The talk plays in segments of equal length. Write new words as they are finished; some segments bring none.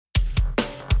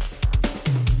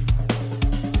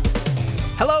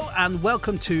Hello and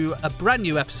welcome to a brand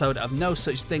new episode of No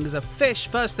Such Thing as a Fish.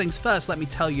 First things first, let me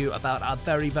tell you about our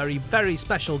very, very, very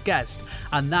special guest,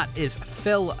 and that is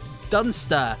Phil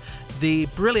Dunster, the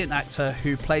brilliant actor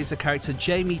who plays the character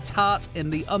Jamie Tart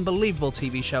in the unbelievable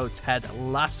TV show Ted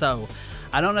Lasso.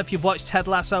 I don't know if you've watched Ted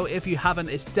Lasso. If you haven't,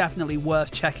 it's definitely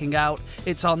worth checking out.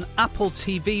 It's on Apple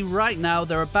TV right now.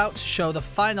 They're about to show the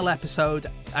final episode.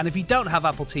 And if you don't have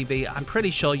Apple TV, I'm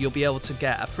pretty sure you'll be able to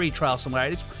get a free trial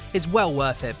somewhere. It's well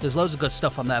worth it. There's loads of good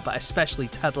stuff on there, but especially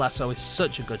Ted Lasso is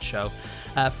such a good show.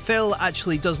 Phil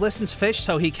actually does listen to Fish,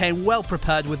 so he came well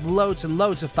prepared with loads and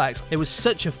loads of facts. It was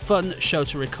such a fun show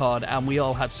to record, and we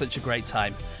all had such a great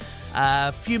time.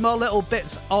 A few more little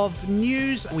bits of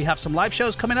news. We have some live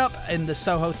shows coming up in the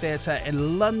Soho Theatre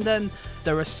in London.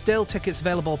 There are still tickets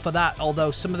available for that,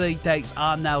 although some of the dates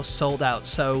are now sold out.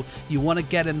 So you want to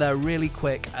get in there really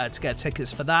quick to get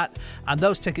tickets for that. And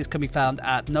those tickets can be found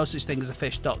at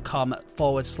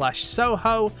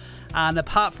nosuchthingasafish.com/Soho. And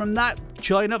apart from that,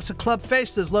 join up to Club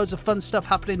Fish. There's loads of fun stuff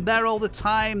happening there all the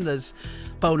time. There's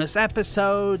bonus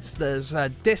episodes, there's a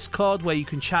Discord where you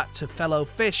can chat to fellow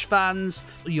Fish fans.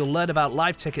 You'll learn about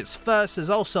live tickets first. There's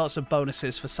all sorts of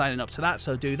bonuses for signing up to that,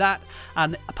 so do that.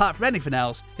 And apart from anything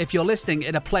else, if you're listening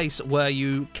in a place where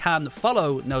you can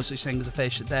follow No Such Thing as a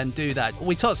Fish, then do that.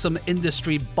 We taught some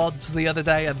industry bods the other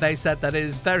day, and they said that it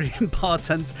is very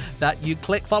important that you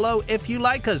click follow if you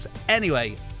like us.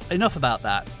 Anyway, enough about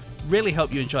that. Really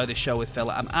hope you enjoy this show with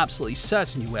Phil. I'm absolutely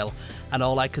certain you will. And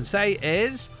all I can say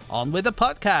is, on with the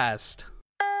podcast.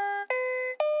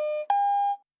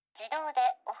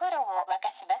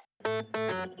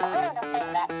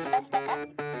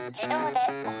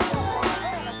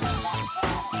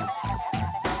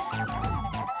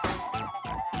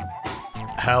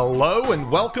 Hello and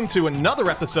welcome to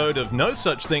another episode of No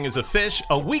Such Thing as a Fish,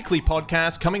 a weekly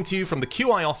podcast coming to you from the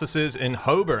QI offices in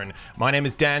Holborn. My name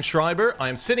is Dan Schreiber. I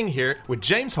am sitting here with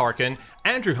James Harkin,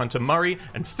 Andrew Hunter-Murray,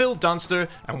 and Phil Dunster,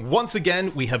 and once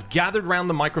again we have gathered round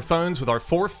the microphones with our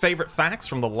 4 favourite facts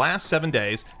from the last 7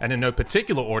 days, and in no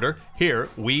particular order, here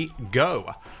we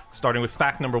go. Starting with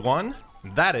fact number 1,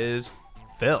 that is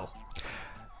Phil.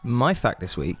 My fact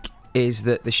this week is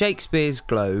that the Shakespeare's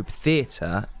Globe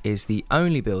Theatre is the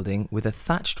only building with a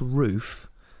thatched roof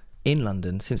in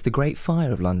London since the Great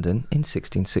Fire of London in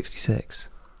 1666.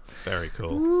 Very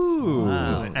cool. Ooh.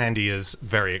 Wow. Andy is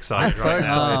very excited right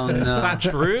now. Oh, no.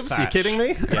 Thatched roofs? Are you kidding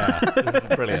me? Yeah, this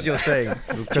is brilliant. This is your thing.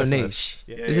 Your niche.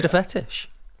 Is it a fetish?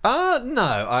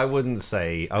 No, I wouldn't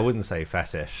say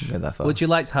fetish. Go that far. Would you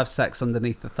like to have sex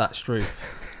underneath the thatched roof?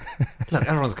 Look,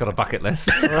 everyone's got a bucket list,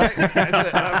 right?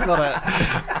 That's not a...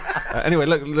 anyway,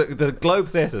 look, the Globe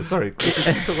Theatre. Sorry,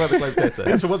 let's talk about the Globe Theatre.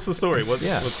 Yeah, so what's the story?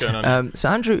 What's going on? So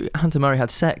Andrew Hunter-Murray had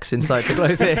sex inside the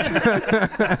Globe Theatre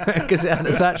because it had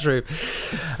a thatched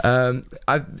roof.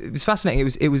 It was fascinating.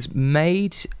 It was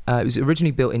made. It was originally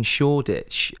built in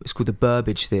Shoreditch. It was called the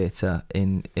Burbage Theatre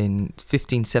in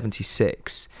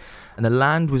 1576. And the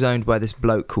land was owned by this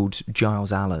bloke called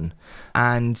Giles Allen.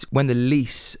 And when the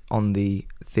lease on the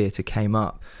theatre came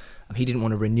up, he didn't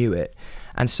want to renew it.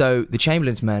 And so the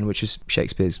Chamberlain's Men, which was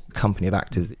Shakespeare's company of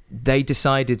actors, they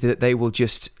decided that they will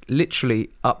just literally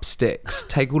up sticks,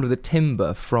 take all of the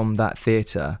timber from that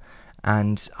theatre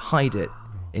and hide it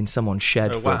in someone's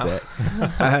shed for a bit.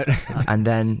 And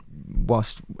then,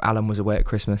 whilst Alan was away at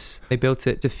Christmas, they built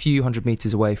it a few hundred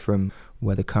metres away from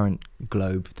where the current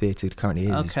Globe Theatre currently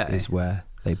is where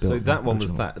they built. So that one was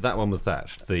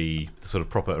thatched, the sort of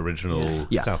proper original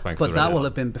South Bank. But of the that River. will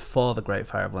have been before the Great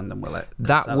Fire of London, will it?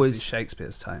 That was in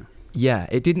Shakespeare's time. Yeah,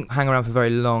 it didn't hang around for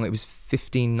very long. It was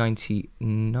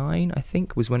 1599, I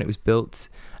think, was when it was built,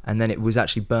 and then it was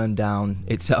actually burned down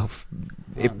itself.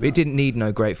 It didn't need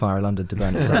no Great Fire of London to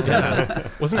burn itself down.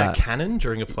 Wasn't it a cannon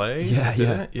during a play?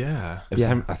 Yeah. Yeah. I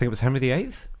think it was Henry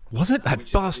VIII. Was it?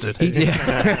 That bastard. I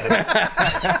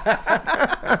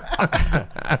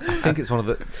think it's one of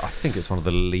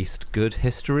the least good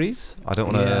histories. I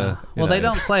don't want to. Well, they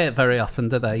don't play it very often,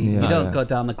 do they? You don't go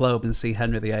down the globe and see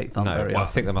Henry VIII on very often. I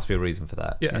think there must be a reason for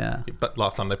that. Yeah. But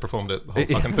last time they performed it, the whole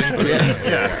fucking thing.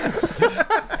 Yeah.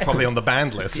 Probably on the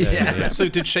banned list. Yeah. So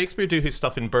did Shakespeare do his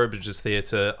stuff in Burbage's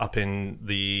theatre up in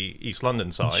the East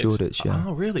London side? Shoreditch, yeah.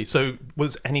 Oh, really? So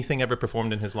was anything ever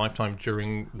performed in his lifetime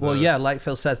during the... Well, yeah, like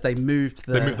Phil says, they moved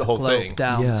the whole globe thing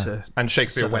down to... And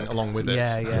Shakespeare went along with it.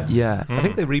 Yeah. I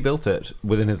think they rebuilt it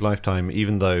within his lifetime,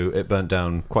 even though it burnt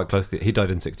down quite closely. He died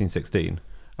in 1616.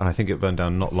 And I think it burned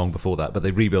down not long before that, but they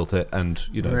rebuilt it, and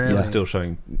Really? they're still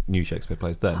showing new Shakespeare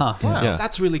plays then. Huh. Wow, Yeah.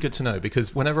 that's really good to know,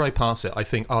 because whenever I pass it, I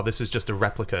think, oh, this is just a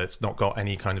replica. It's not got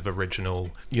any kind of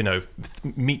original,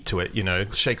 meat to it.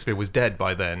 Shakespeare was dead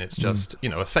by then. It's just,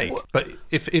 a fake. But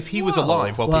if he was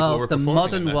alive while people were the performing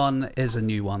modern in it, one is a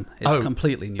new one. It's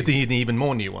completely new. it's an even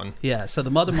more new one. Yeah, so the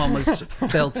modern one was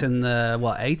built in the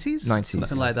 80s? 90s.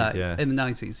 Something like that. 90s, yeah. In the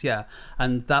 90s, yeah.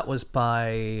 And that was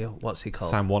by, what's he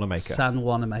called? Sam Wanamaker. Sam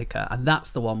Wanamaker. And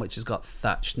that's the one which has got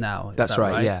thatch now. Is That's that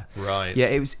right, yeah. Right. Yeah,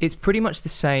 it's pretty much the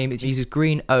same. It uses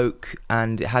green oak,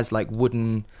 and it has like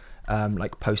wooden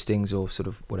like postings or sort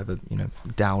of whatever,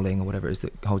 doweling or whatever it is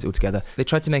that holds it all together. They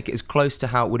tried to make it as close to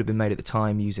how it would have been made at the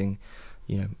time, using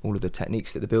all of the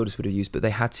techniques that the builders would have used, but they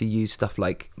had to use stuff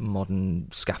like modern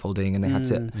scaffolding, and they had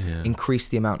to increase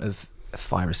the amount of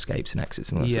fire escapes and exits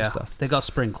and all that sort of stuff. They got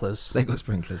sprinklers. They got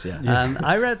sprinklers, yeah.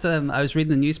 I read I was reading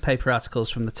the newspaper articles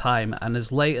from the time, and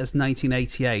as late as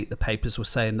 1988 the papers were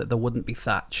saying that there wouldn't be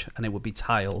thatch and it would be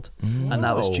tiled, and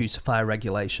that was due to fire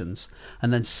regulations.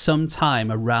 And then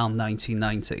sometime around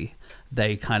 1990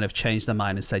 they kind of changed their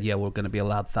mind and said, yeah, we're going to be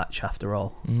allowed thatch after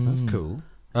all. That's cool.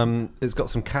 It's got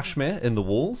some cashmere in the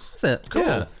walls. That's it. Cool.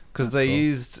 Yeah, because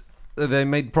they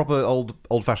made proper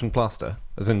old-fashioned plaster,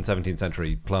 as in 17th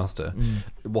century plaster.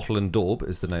 Wattle and daub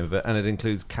is the name of it, and it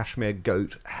includes cashmere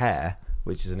goat hair,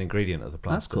 which is an ingredient of the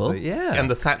plaster. That's cool. So, yeah. And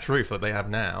the thatch roof that they have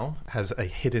now has a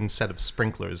hidden set of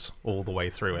sprinklers all the way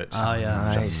through it. Oh,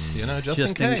 yeah. Nice. Just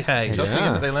Just in in case. case. Just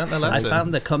Yeah. they learnt their I lesson.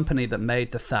 found the company that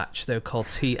made the thatch. They were called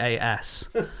TAS,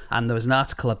 and there was an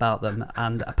article about them.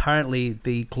 And apparently,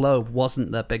 the Globe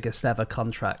wasn't their biggest ever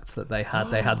contract that they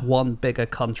had. They had one bigger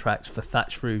contract for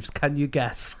thatch roofs. Can you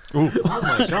guess? Oh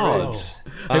my god!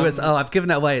 It was. I've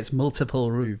given it away. It's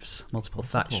multiple roofs, multiple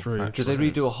thatched roofs. Did they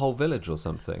redo a whole village or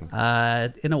something?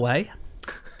 In a way.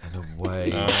 In a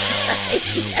way. In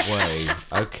a way.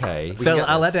 Okay. Phil,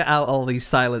 I'll edit out all these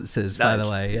silences, by the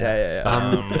way.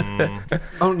 Yeah.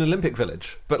 An Olympic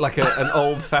village, but like an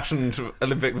old-fashioned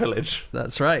Olympic village.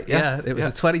 That's right. Yeah, it was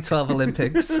the 2012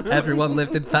 Olympics. Everyone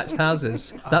lived in thatched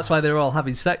houses. That's why they were all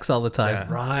having sex all the time.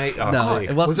 Yeah. Right. No,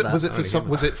 it wasn't.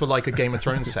 Was it for like a Game of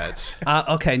Thrones set?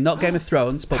 Okay, not Game of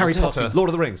Thrones, but Harry we're talking- Potter. Lord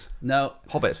of the Rings. No,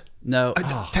 Hobbit. no.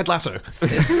 Ted Lasso.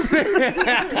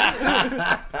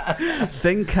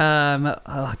 Think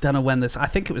I don't know when this. I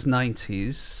think it was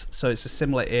 90s, so it's a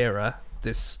similar era.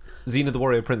 This Xena the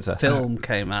Warrior Princess. film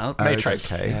came out.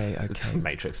 Matrix. Okay. It's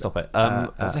Matrix. Stop it.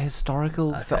 It's a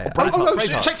historical film. okay. Oh,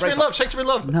 Shakespeare in Love. Shakespeare in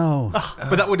Love. No,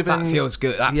 But that would have been. That feels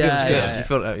good. That Yeah, feels good. yeah. You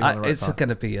feel like you're on the right it's path. going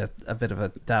to be a bit of a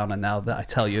downer now that I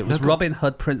tell you. It was Robin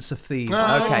Hood, Prince of Thieves.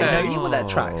 Okay, no, that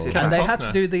tracks. It And they tracks. had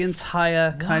to do the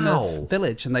entire kind Wow. of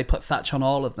village, and they put thatch on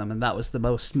all of them, and that was the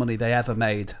most money they ever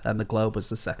made, and the Globe was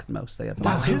the second most they ever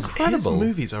That's made. His incredible.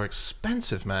 movies are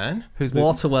expensive, man. Who's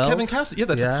Waterworld. Kevin Costner, yeah,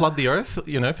 they Flood the Earth,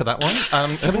 for that one.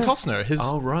 Kevin Costner,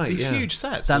 these huge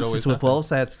sets. that Dances always with happen. Wolves.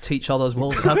 They had to teach all those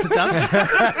wolves how to dance.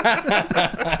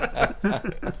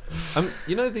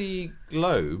 The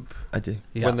Globe, I do.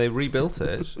 Yeah. when they rebuilt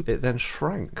it, it then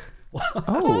shrank.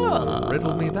 Oh,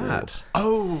 Riddle me that.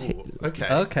 Oh, okay.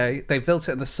 Okay, they built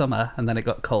it in the summer, and then it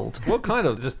got cold. What kind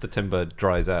of just the timber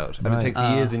dries out? And Right. it takes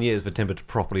years and years for timber to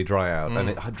properly dry out, and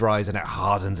it dries and it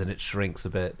hardens and it shrinks a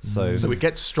bit. So, So it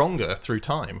gets stronger through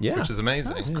time, Yeah. which is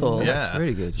amazing. That's cool. Yeah. that's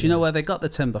really good. Do you know where they got the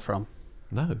timber from?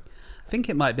 no. I think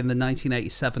it might have been the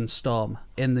 1987 storm.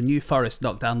 In the New Forest,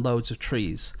 knocked down loads of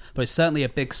trees. But it's certainly a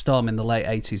big storm in the late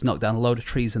 80s, knocked down a load of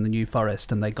trees in the New Forest,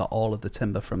 and they got all of the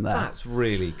timber from there. That's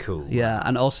really cool. Yeah,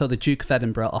 and also the Duke of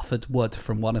Edinburgh offered wood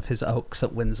from one of his oaks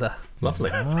at Windsor. Lovely.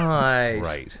 Nice.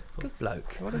 Great. Good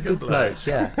bloke. What a good bloke.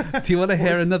 Yeah. Do you want to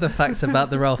hear another fact about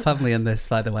the royal family in this,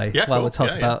 by the way? Yeah, While cool. we're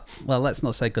talking Yeah, yeah. about, well, let's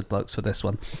not say good blokes for this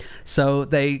one. So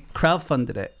they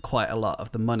crowdfunded it, quite a lot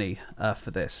of the money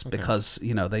for this, because,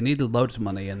 they needed loads of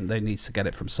money and they need to get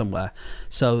it from somewhere.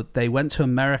 So they went to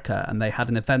America and they had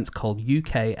an event called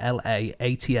UKLA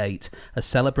 88, a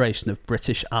celebration of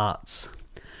British arts.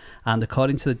 And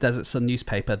according to the Desert Sun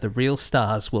newspaper, the real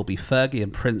stars will be Fergie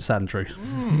and Prince Andrew.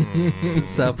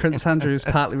 So Prince Andrew is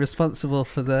partly responsible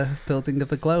for the building of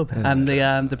the Globe. And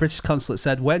the British consulate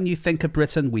said, when you think of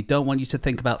Britain, we don't want you to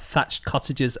think about thatched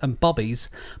cottages and bobbies,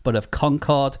 but of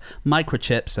Concorde,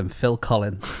 microchips and Phil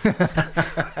Collins.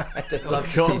 I'd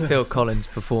love to see Phil Collins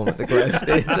perform at the Globe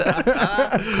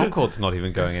Theatre. Concorde's not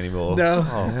even going anymore. No.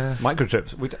 Oh,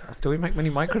 microchips. Do we make many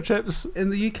microchips? In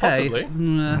the UK? Possibly. I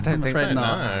don't think afraid so.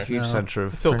 not. No. huge centre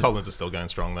of... Phil Collins is still going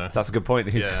strong, though. That's a good point.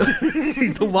 He's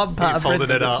He's the one part of holding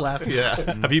Britain it that's up. left. Yeah.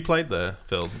 Have you played there,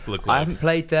 Phil? I haven't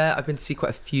played there. I've been to see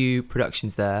quite a few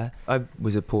productions there. I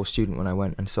was a poor student when I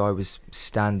went, and so I was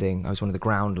standing. I was one of the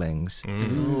groundlings.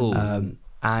 And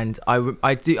I've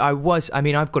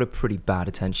got a pretty bad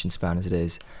attention span as it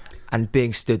is. And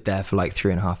being stood there for like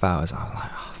 3.5 hours, I was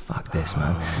like, oh, fuck this,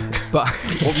 man. But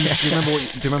do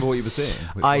you remember what you were seeing?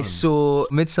 I saw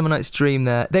Midsummer Night's Dream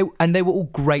there. They were all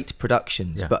great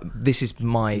productions, but this is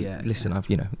my listen.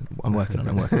 I'm working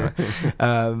on it.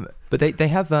 But they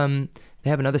have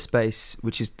another space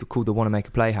which is called the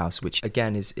Wanamaker Playhouse, which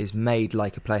again is made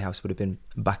like a playhouse would have been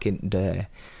back in the day,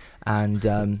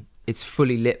 and it's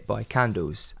fully lit by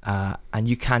candles, and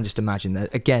you can just imagine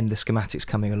that again the schematics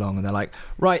coming along, and they're like,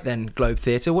 right then, Globe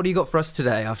Theatre, what do you got for us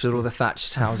today after all the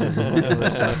thatched houses and all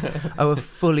this stuff? Oh, a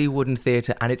fully wooden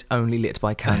theatre, and it's only lit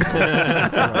by candles.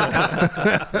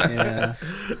 Yeah.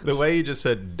 The way you just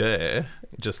said "dare"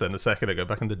 just then a second ago,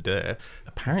 back in the "dare,"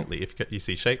 apparently if you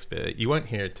see Shakespeare, you won't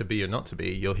hear "to be" or "not to be,"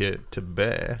 you'll hear "to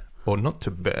bear" or "not to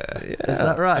bear." Is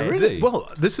that right? Really? Well,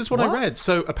 this is what I read.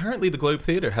 So apparently the Globe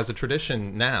Theatre has a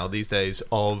tradition now these days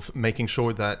of making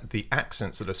sure that the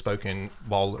accents that are spoken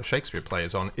while a Shakespeare play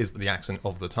is on is the accent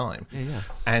of the time. Yeah.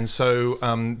 And so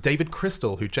David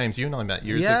Crystal, who James, you and I met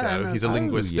years ago, he's a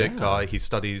linguistic guy. He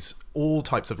studies all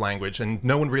types of language, and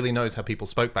no one really knows how people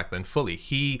spoke back then fully.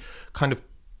 He kind of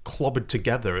clobbered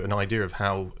together an idea of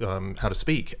how to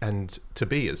speak, and "to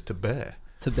be" is "to bear."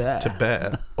 To bear. To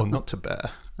bear or not to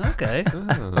bear? Okay.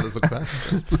 That is a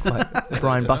question. It's quite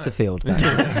Brian Butterfield. Then.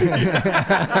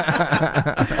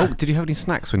 Oh, did you have any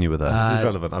snacks when you were there? This is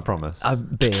relevant, I promise. A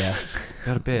beer.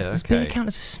 Got a beer, Does okay. beer count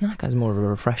as a snack? As more of a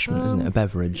refreshment, isn't it? A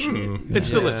beverage. It's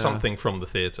still a something from the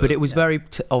theatre. But it was very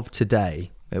of today.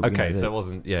 Okay, so it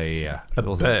wasn't... Yeah. It A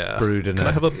wasn't bear. brewed in Can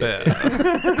I have a bear? To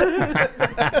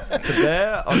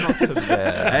bear or not to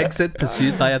bear? Exit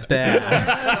pursued by a bear.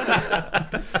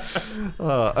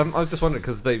 I was just wondering,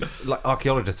 because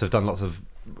archaeologists have done lots of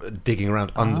digging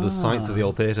around under the sites of the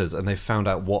old theatres, and they found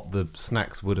out what the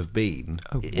snacks would have been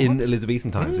in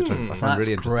Elizabethan times, which I find That's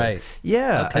really interesting. great.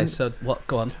 Yeah. Okay, and- so what?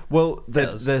 Go on. Well,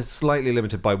 they're Yes. slightly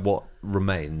limited by what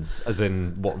remains, as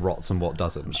in what rots and what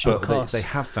doesn't. Sure, but of course. they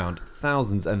have found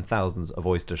thousands and thousands of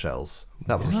oyster shells.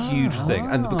 That was a huge thing,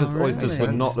 and because oysters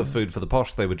were not the food for the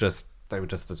posh, they were just a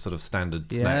sort of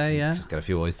standard snack. Yeah. Just get a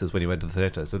few oysters when you went to the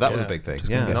theatre. So that was a big thing.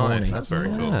 Yeah. Nice. That's very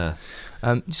cool. Yeah.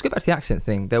 Just go back to the accent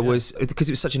thing. There was, because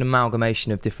it was such an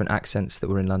amalgamation of different accents that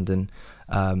were in London,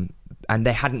 and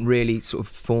they hadn't really sort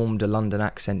of formed a London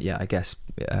accent yet, I guess,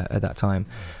 at that time.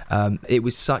 It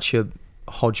was such a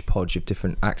hodgepodge of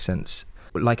different accents,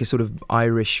 like a sort of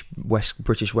Irish,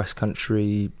 British West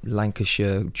Country,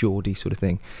 Lancashire, Geordie sort of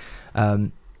thing.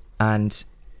 And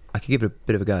I could give it a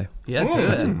bit of a go. Yeah, do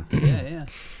it. Yeah.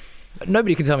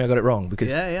 Nobody can tell me I got it wrong, because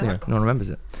Yeah. you know, no one remembers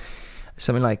it.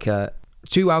 Something like,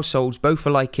 two households, both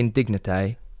alike in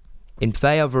dignity, in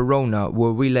Fea Verona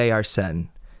where we lay our sen,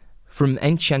 from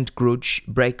ancient grudge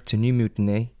break to new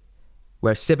mutiny,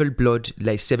 where civil blood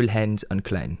lay civil hands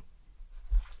unclean.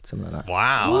 Something like that.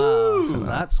 Wow.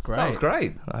 That's great. That was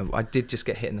great. I did just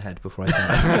get hit in the head before I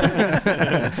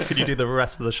turned. Could you do the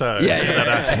rest of the show?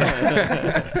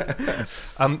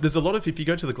 There's a lot of, if you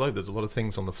go to the Globe, there's a lot of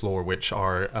things on the floor which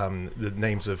are the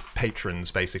names of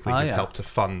patrons, basically, who've helped to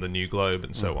fund the new Globe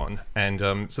and so on. And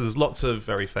so there's lots of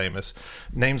very famous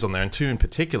names on there, and two in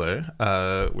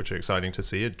particular, which are exciting to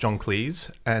see, are John Cleese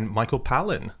and Michael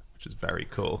Palin, which is very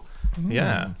cool.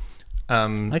 Yeah.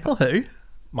 Michael who?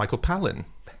 Michael Palin.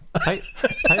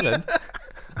 Palin?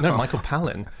 No, Michael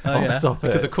Palin. Stop it.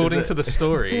 Because according to the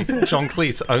story, John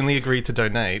Cleese only agreed to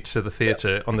donate to the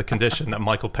theatre on the condition that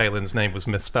Michael Palin's name was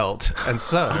misspelt. And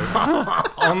so,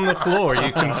 on the floor,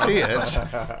 you can see it.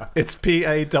 It's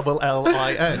Pallin.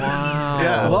 Wow.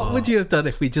 Yeah. What would you have done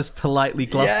if we just politely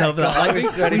glossed over that? I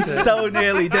think we so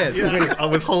nearly did. Yeah. I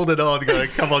was holding on, going,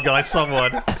 "Come on, guys,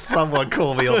 someone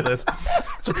call me on this."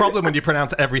 It's a problem when you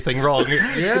pronounce everything wrong.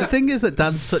 So the thing is that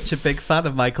Dan's such a big fan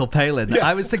of Michael Palin.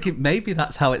 I was thinking maybe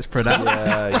that's how it's pronounced.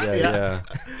 Yeah.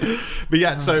 But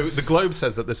yeah, so the Globe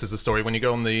says that this is the story. When you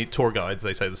go on the tour guides,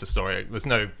 they say this is a story. There's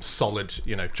no solid,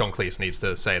 John Cleese needs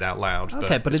to say it out loud.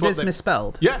 Okay, but it's it what is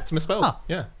misspelled. Yeah, it's misspelled. Oh.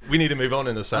 Yeah. We need to move on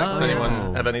in a sec. Does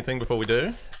anyone have anything before we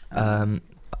do?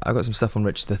 I got some stuff on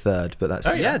Richard III, but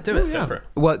that's... Yeah, do it. Go for it.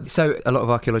 Well, so a lot of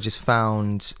archaeologists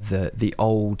found the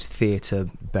old theatre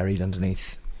buried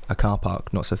underneath a car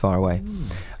park not so far away,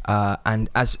 and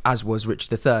as was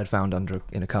Richard III found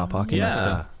in a car park in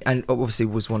Leicester, and obviously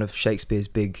was one of Shakespeare's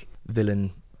big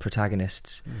villain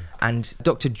protagonists. And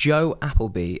Dr. Joe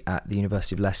Appleby at the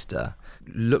University of Leicester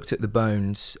looked at the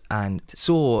bones and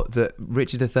saw that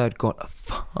Richard III got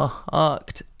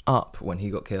fucked up when he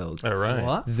got killed. Oh, right.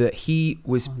 What? That he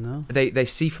was... Oh, no. They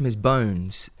see from his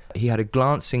bones, he had a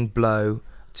glancing blow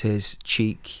to his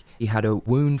cheek. He had a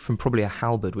wound from probably a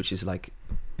halberd, which is like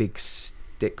a big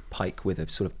stick pike with a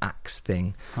sort of axe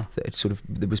thing.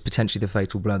 That was potentially the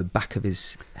fatal blow. The back of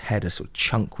his head, a sort of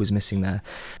chunk was missing there.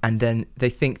 And then they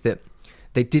think that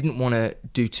they didn't want to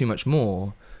do too much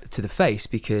more to the face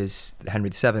because Henry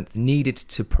VII needed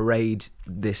to parade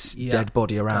this dead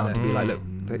body around and be like, look,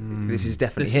 this is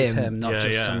definitely This him. is him, not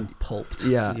just some pulped.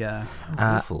 Yeah.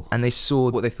 Awful. And they saw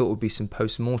what they thought would be some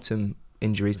post-mortem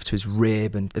injuries to his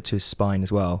rib and to his spine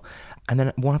as well. And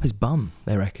then one up his bum,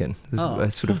 they reckon. There's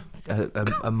a sort of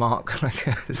a mark. Like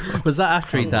Was that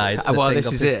after he died? the well, thing this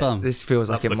up is his it. bum? This feels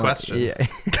That's like the it might. question.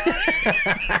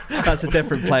 Yeah. That's a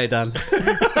different play, Dan.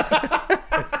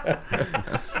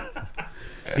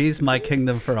 He's my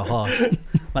kingdom for a horse.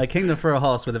 My kingdom for a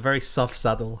horse with a very soft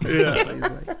saddle.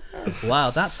 Yeah. Wow,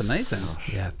 that's amazing.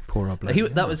 Yeah, poor old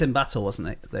bloke. That was in battle, wasn't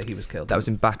it? That he was killed. That was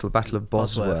in Battle of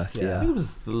Bosworth. yeah. I think he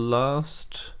was the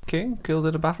last king killed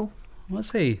in a battle.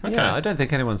 Was he? Okay. Yeah, I don't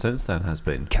think anyone since then has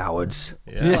been. Cowards.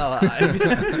 Yeah.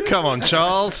 Well, Come on,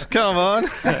 Charles. Come on.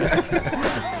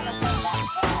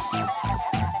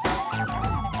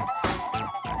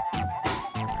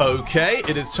 Okay,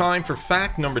 it is time for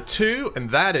fact number 2,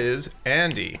 and that is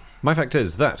Andy. My fact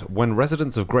is that when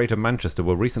residents of Greater Manchester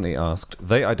were recently asked,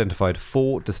 they identified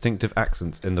 4 distinctive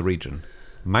accents in the region: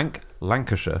 Manc,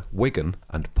 Lancashire, Wigan,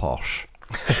 and Posh.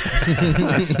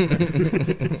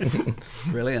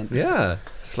 brilliant. Yeah,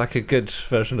 it's like a good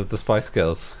version of the Spice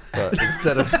Girls, but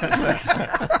instead of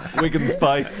Wigan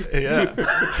Spice, Yeah.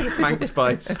 Manc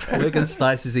Spice. Wigan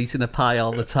Spice is eating a pie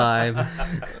all the time.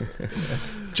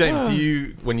 James, do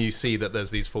you, when you see that there's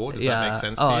these 4, does that make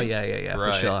sense to you? Yeah,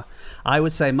 Right. for sure. I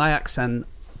would say my accent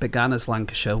began as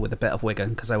Lancashire with a bit of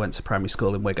Wigan because I went to primary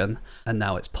school in Wigan, and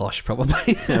now it's posh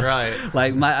probably. Right.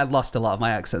 Like I've lost a lot of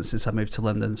my accent since I moved to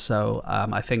London, so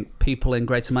I think people in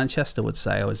Greater Manchester would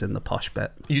say I was in the posh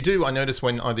bit. You do, I notice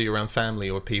when either you're around family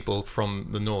or people from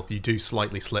the north, you do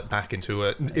slightly slip back into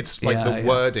it. It's like the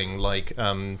wording, like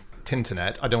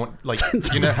Tinternet. I don't like,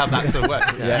 you know how that's a word.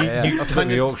 You That's kind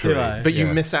the of, Yorkshire. but you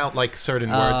miss out like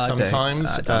certain words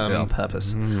sometimes. I don't do it on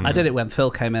purpose. I did it when Phil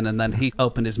came in, and then he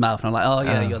opened his mouth, and I'm like, oh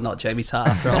yeah, you're not Jamie Tart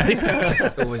after all.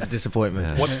 It's always a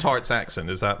disappointment. What's Tart's accent?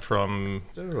 Is that from...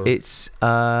 It's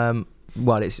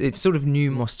it's sort of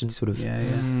New Moston sort of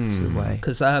sort of way.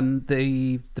 Because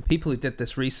the people who did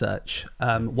this research,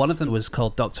 one of them was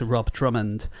called Dr. Rob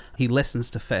Drummond. He listens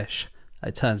to fish,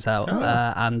 it turns out,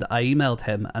 and I emailed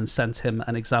him and sent him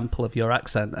an example of your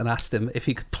accent and asked him if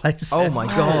he could place it. Oh my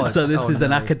god! So this is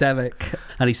an academic,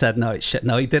 and he said no, it's shit.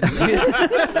 No, he didn't.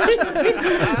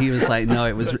 He was like, no,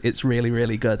 it's really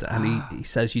really good, and he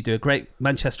says you do a great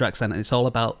Manchester accent, and it's all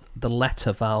about the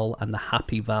letter vowel and the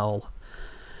happy vowel.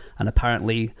 And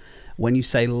apparently, when you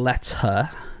say letter,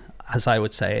 as I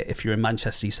would say it, if you're in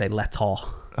Manchester, you say letter,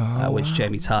 which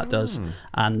Jamie Tart does.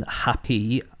 And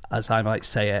happy, as I might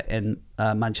say it, in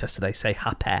Manchester, they say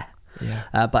happy.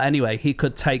 Yeah. But anyway, he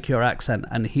could take your accent,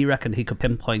 and he reckoned he could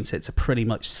pinpoint it to pretty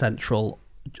much central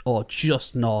or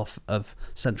just north of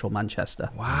central Manchester.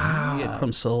 Wow. Yeah,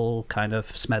 Crumpsall, kind of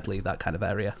Smedley, that kind of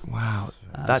area. Wow.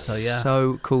 That's so, yeah.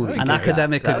 so cool. that you An get that.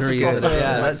 academic That's agrees. good. That's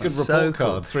That's Good report so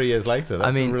card cool. 3 years later. That's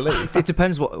I mean, a relief. it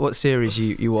depends what series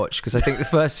you watch, because I think the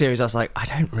first series I was like, I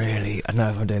don't know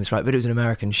if I'm doing this right, but it was an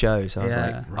American show, so I was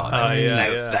Yeah.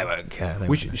 like, they won't care. They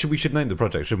We won't care. should name the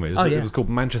project, shouldn't we? Oh, yeah. It was called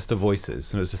Manchester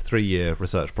Voices, and it was a 3-year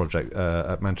research project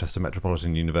at Manchester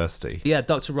Metropolitan University. Yeah,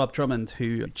 Dr. Rob Drummond,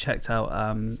 who checked out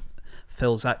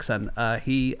Phil's accent,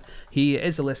 he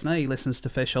is a listener. He listens to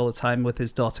Fish all the time with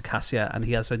his daughter Cassia, and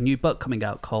he has a new book coming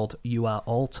out called You Are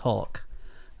All Talk.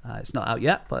 It's not out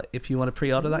yet, but if you want to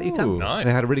pre-order that, you can. Ooh. Nice.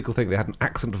 They had a really cool thing. They had an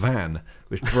accent van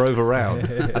which drove around,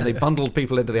 and they bundled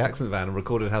people into the accent van and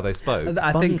recorded how they spoke.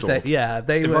 I think that, Bundled.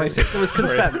 they were, Invited. there was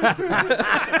consent.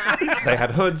 They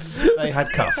had hoods, they had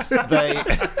cuffs,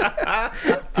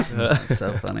 That's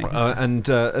so funny. and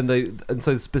so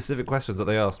the specific questions that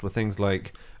they asked were things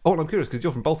like, "Oh, and I'm curious because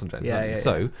you're from Bolton, James. Yeah, aren't you? yeah,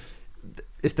 So,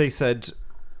 if they said,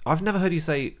 I've never heard you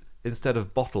say instead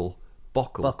of bottle,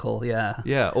 bockle, Buckle, yeah.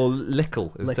 yeah, or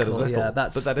lickle instead of Lickle, little. yeah,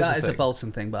 but that is a thing.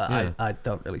 Bolton thing, but Yeah. I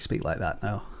don't really speak like that,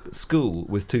 no. School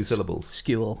with 2 syllables.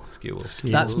 Skewel.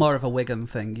 Skewel. That's more of a Wigan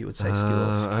thing, you would say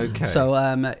skewel. Okay. So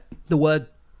the word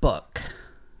book,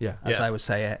 yeah. as Yeah. I would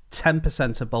say it,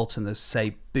 10% of Boltoners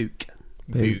say book.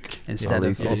 Book. instead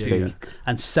of Book.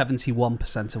 And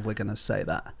 71% of Wiganers say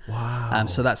that. Wow.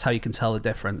 So that's how you can tell the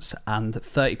difference. And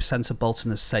 30% of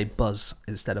Boltoners say buzz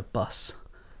instead of bus.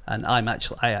 And I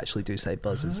actually do say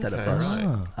buzz instead of bus.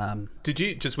 Right. Did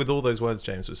you, just with all those words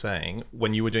James was saying,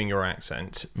 when you were doing your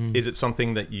accent, is it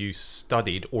something that you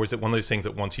studied, or is it one of those things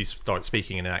that once you start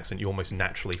speaking in an accent, you almost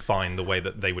naturally find the way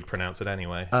that they would pronounce it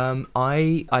anyway?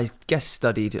 I guess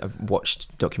studied,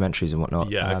 watched documentaries and whatnot.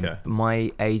 Yeah, okay.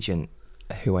 My agent,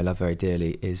 who I love very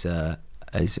dearly, is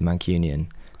Mancunian.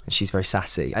 And she's very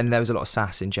sassy, and there was a lot of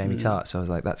sass in Jamie Tart, so I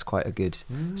was like, that's quite a good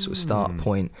sort of start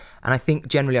point. And I think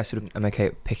generally I sort of am okay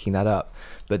at picking that up,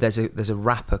 but there's a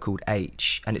rapper called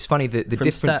H, and it's funny that the From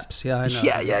difference. Steps, yeah, I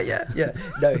know. Yeah.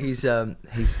 No,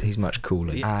 he's much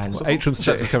cooler. And So H from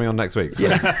Steps is coming on next week. So.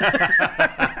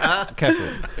 Careful.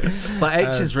 But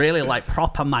H is really like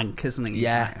proper mank, isn't he? He's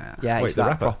yeah, Wait, it's the that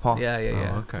rapper? proper.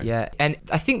 Yeah. Oh, okay. Yeah, and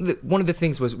I think that one of the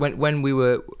things was when we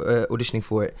were auditioning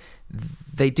for it,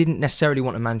 they didn't necessarily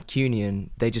want a Mancunian.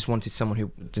 They just wanted someone who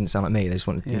didn't sound like me. They just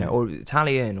wanted, or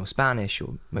Italian or Spanish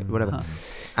or whatever.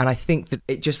 And I think that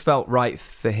it just felt right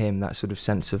for him, that sort of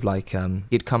sense of like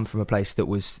he'd come from a place that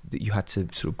you had to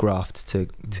sort of graft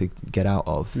to get out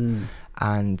of.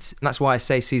 And that's why I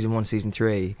say season 1, season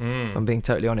 3, if I'm being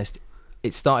totally honest,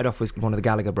 it started off with one of the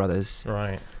Gallagher brothers,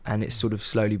 Right. and it sort of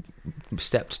slowly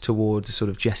stepped towards a sort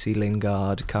of Jesse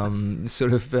Lingard,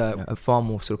 sort of a far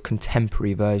more sort of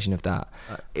contemporary version of that.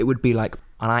 It would be like,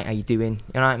 "Alright, how you doing?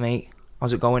 You alright, mate?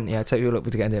 How's it going? Yeah, take you a look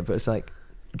to get in there." But it's like,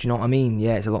 do you know what I mean?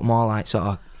 Yeah, it's a lot more like sort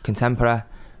of contemporary,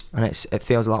 and it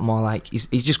feels a lot more like he's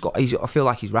just got. I feel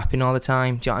like he's rapping all the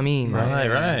time. Do you know what I mean?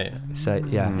 Right. So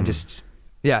yeah, and just.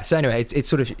 Yeah, so anyway, it's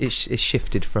sort of it's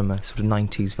shifted from a sort of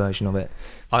 90s version of it.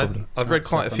 I've read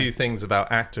quite a few things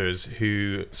about actors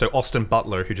who... So Austin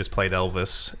Butler, who just played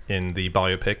Elvis in the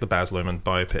biopic, the Baz Luhrmann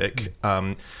biopic,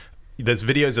 there's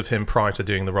videos of him prior to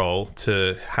doing the role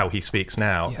to how he speaks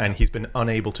now, and he's been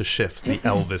unable to shift the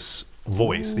Elvis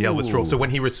voice, the Elvis drawl. So when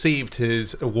he received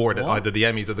his award at either the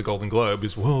Emmys or the Golden Globe,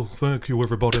 he's, well, thank you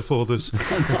everybody for this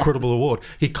incredible award.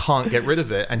 He can't get rid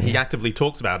of it, and he actively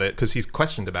talks about it because he's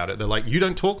questioned about it. They're like, you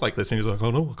don't talk like this, and he's like,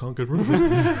 oh no, I can't get rid of it.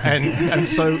 and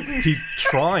so he's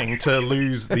trying to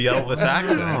lose the Elvis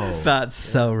accent. That's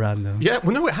so random. Yeah,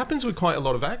 well, no, it happens with quite a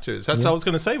lot of actors. That's what I was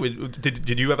going to say.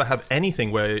 Did you ever have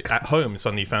anything where at home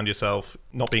suddenly you found yourself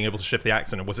not being able to shift the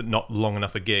accent, or was it not long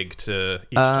enough a gig to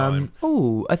each time?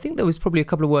 I think there was probably a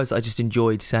couple of words I just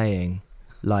enjoyed saying,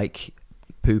 like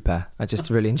pooper. I just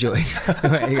really enjoyed.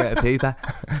 You go to pooper.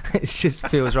 It just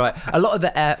feels right. A lot of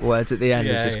the air words at the end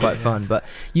is just quite fun, but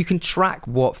you can track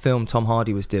what film Tom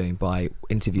Hardy was doing by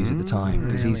interviews at the time,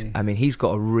 because he's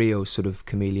got a real sort of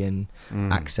chameleon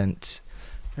accent.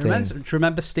 Do you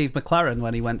remember Steve McLaren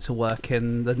when he went to work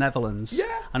in the Netherlands?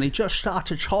 Yeah. And he just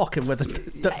started talking with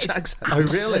a Dutch accent. Oh,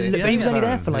 really? But he was only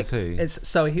there for like...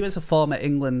 So he was a former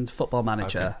England football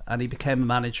manager, and he became a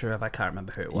manager of, I can't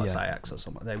remember who it was, Ajax or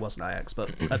someone. It wasn't Ajax,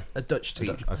 but a Dutch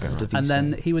team. And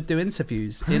then he would do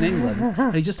interviews in England,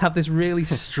 and he just had this really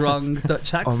strong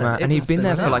Dutch accent. Oh, man. And he'd been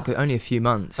there for like only a few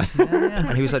months.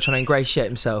 And he was like trying to ingratiate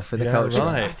himself in the culture.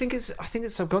 Right. I think it's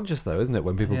subconscious though, isn't it,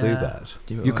 when people do that?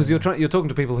 Because you're talking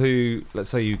to people who, let's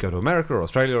say you go to America or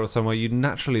Australia or somewhere, you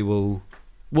naturally will.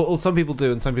 Well, some people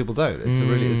do and some people don't. It's a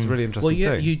really interesting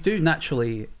thing. You do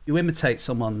naturally, you imitate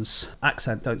someone's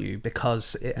accent, don't you?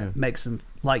 Because it makes them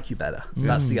like you better.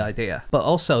 That's the idea. But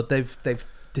also they've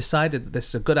decided that this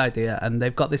is a good idea, and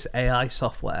they've got this AI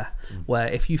software where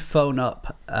if you phone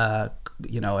up,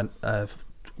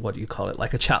 what do you call it?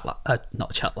 Like a chat line,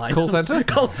 not a chat line. Call centre?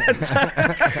 Call centre.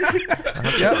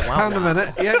 Pound a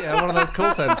minute. Yeah, one of those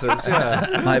call centres,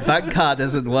 yeah. My bank card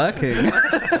isn't working.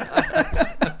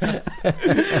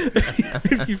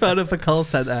 If you phone up a call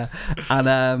centre,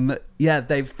 and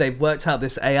they've worked out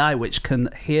this AI which can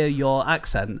hear your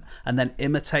accent and then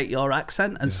imitate your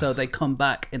accent, and so they come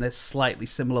back in a slightly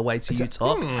similar way to you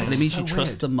talk, and it means you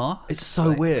trust them more. It's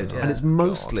so weird, and it's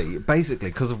mostly, basically,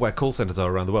 because of where call centres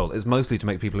are around the world, it's mostly to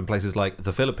make people in places like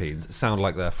the Philippines sound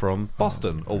like they're from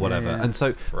Boston or whatever. And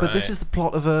so, but this is the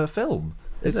plot of a film.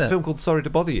 It's a film called Sorry to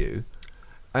Bother You.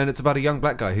 And it's about a young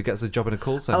black guy who gets a job in a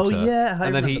call centre. Oh yeah,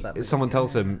 and then someone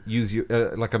tells him, use your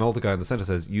like an older guy in the centre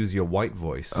says, use your white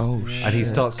voice. Oh shit. And he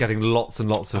starts getting lots and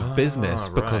lots of business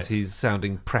because he's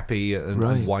sounding preppy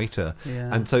and whiter.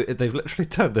 Yeah. And so they've literally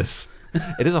turned this.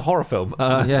 It is a horror film.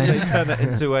 They turn it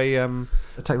into a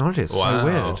technology. It's so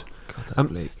weird.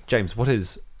 God, James, what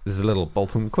is? This is a little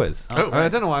Bolton quiz. I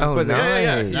don't know why I'm quizzing.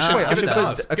 Yeah. Give it to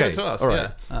us. Okay. Give it to us. All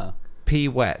right. P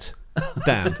wet.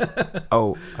 Dan.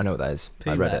 Oh, I know what that is.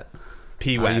 I read it.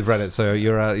 Pewet. You've read it, so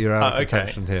you're out of okay.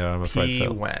 contention here, I'm afraid,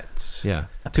 Phil. Pewet. Yeah.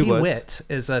 A 2 words. pewit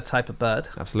is a type of bird.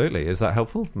 Absolutely. Is that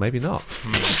helpful? Maybe not.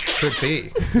 Could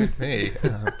be. Could be.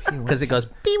 Because it goes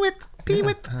pewit,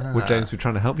 pewit. Would James be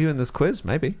trying to help you in this quiz?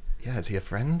 Maybe. Yeah, is he a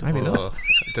friend? Maybe or not.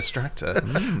 a distractor?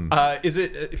 Is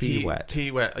it Pewet.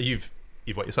 Pewet. You've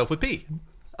wet yourself with pee.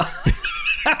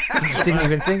 I didn't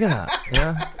even think of that.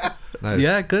 Yeah. No.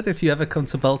 Yeah, good. If you ever come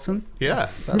to Bolton, Yeah.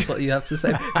 that's what you have to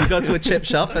say. You go to a chip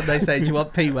shop and they say, "Do you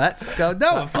want pewet?" Go,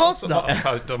 no, of course not.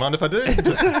 I don't mind if I do.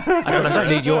 Just, I don't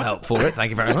need your help for it.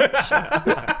 Thank you very much.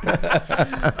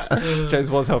 James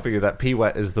was helping you. That pea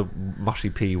wet is the mushy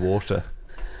pea water.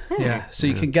 Yeah, so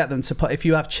you can get them to put. If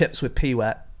you have chips with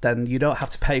pewet, then you don't have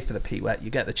to pay for the pewet. You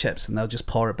get the chips, and they'll just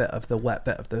pour a bit of the wet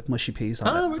bit of the mushy peas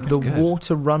on it. The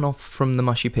water runoff from the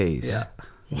mushy peas. Yeah.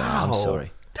 Wow. I'm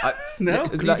sorry. No,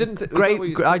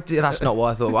 That's not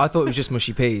what I thought. I thought it was just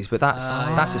mushy peas, but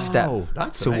that's a step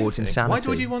that's towards amazing. insanity. Why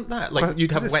would you want that? Like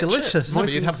you'd have it's wet delicious. chips. No,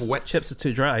 but you'd have wet chips are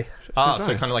too dry. So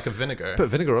kind of like a vinegar. Put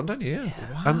vinegar on, don't you? Yeah.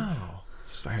 Wow.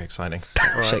 This is very exciting.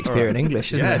 Shakespeare in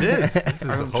English, isn't Yeah, it? it is. This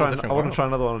is a whole different I want world. to try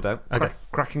another one down. Okay.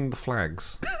 Cracking the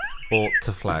flags. Or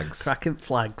to flags. Cracking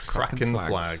flags. Cracking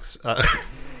flags.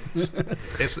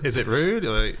 Is it rude?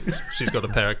 Like, she's got a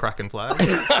pair of cracking flags.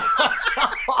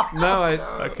 No,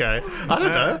 Okay. I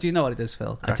don't know. Do you know what it is,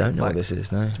 Phil? I don't know what this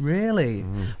is, no. Really?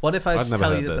 What if I was to never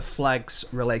tell heard you that the this. flags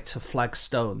relate to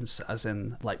flagstones, as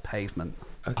in like pavement?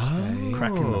 Okay.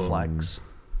 Cracking the flags.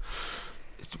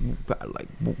 It's like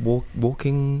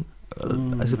walking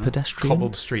as a pedestrian.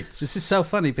 Cobbled streets. This is so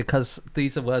funny because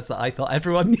these are words that I thought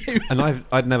everyone knew. And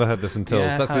I'd never heard this until.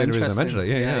 Yeah, That's the how only reason I interesting.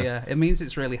 mentioned it. Yeah. It means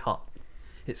it's really hot.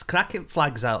 It's cracking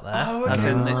flags out there, Oh, as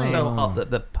in okay. it's so hot that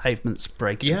the pavement's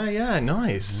breaking. Yeah,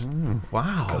 nice.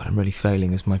 Wow. God, I'm really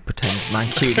failing as my pretend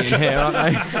Mancunian here, aren't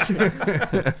I?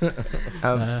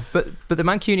 But the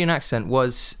Mancunian accent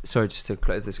was... Sorry, just to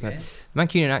close this. Okay. Yeah. The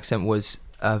Mancunian accent was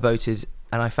voted...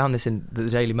 And I found this in the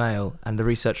Daily Mail, and the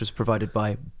research was provided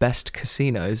by Best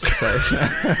Casinos. So,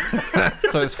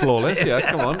 So it's flawless.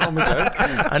 Yeah, come on we go.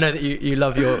 I know that you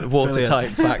love your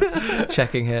watertight fact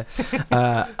checking here.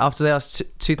 After they asked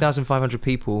 2,500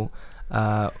 people,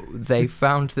 they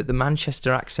found that the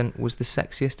Manchester accent was the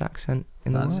sexiest accent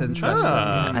in the That's world. interesting.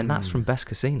 Yeah, and that's from Best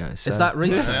Casinos. Is so- that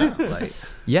recent? Like,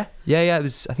 Yeah. It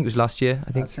was. I think it was last year.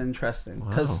 I think. that's interesting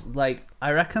because, like,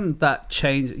 I reckon that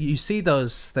change. You see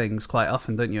those things quite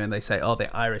often, don't you? And they say, "Oh, the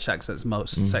Irish accent's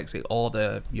most sexy," or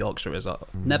the Yorkshire is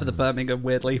never the Birmingham.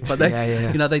 Weirdly, but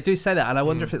they, you know, they do say that. And I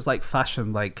wonder if it's like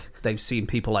fashion. Like they've seen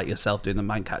people like yourself doing the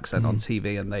Manc accent on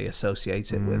TV, and they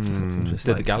associate it with.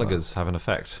 Did the Gallaghers have an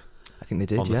effect I think they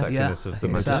did. on the Yeah. sexiness of the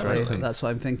Manchester Exactly. accent? That's what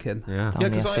I'm thinking. Yeah. Yeah,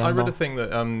 because I read a Daniel thing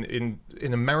that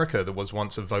in America there was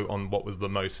once a vote on what was the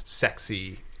most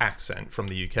sexy accent from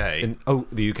the UK.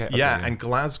 The UK. Okay, Yeah, and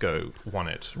Glasgow won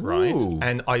it, right? Ooh.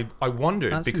 And I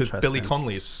wondered, That's because Billy interesting.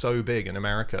 Connolly is so big in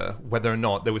America, whether or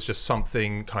not there was just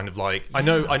something kind of like... I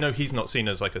know he's not seen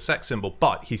as like a sex symbol,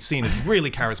 but he's seen as really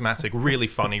charismatic, really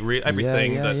funny,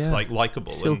 everything that's like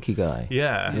likable. Silky guy.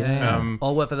 Yeah. Yeah.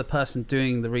 Or whether the person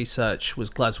doing the research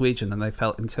was Glaswegian and they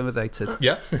felt intimidated.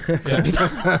 Yeah.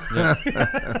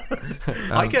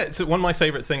 I get... So one of my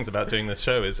favourite things about doing this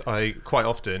show is I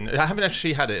haven't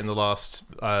actually had it in the last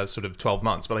sort of 12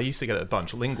 months, but I used to get it a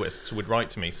bunch. Linguists would write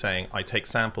to me saying, I take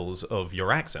samples of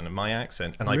your accent and my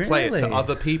accent, and I play it to Really?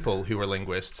 other people who are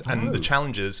linguists, and the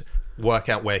challenge is work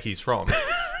out where he's from.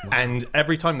 And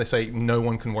every time they say no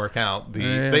one can work out,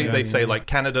 they say like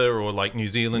Canada or like New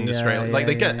Zealand, Australia, like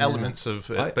they get elements of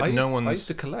it, but no one's... I used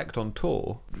to collect on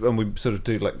tour, and we sort of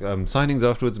do like signings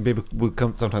afterwards, and people would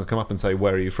sometimes come up and say,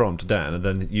 "Where are you from?" to Dan, and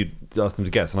then you'd ask them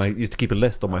to guess. And I used to keep a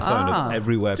list on my phone of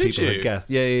everywhere Did people you? had guessed.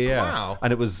 Yeah. Wow.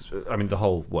 And it was, I mean, the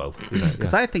whole world.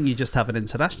 Because I think you just have an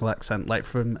international accent, like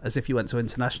from as if you went to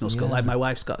international school. Like my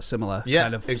wife's got a similar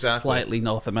kind of slightly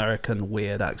North American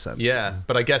weird accent. Yeah,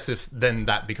 but I guess if then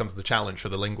that becomes the challenge for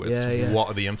the linguist, Yeah. what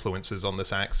are the influences on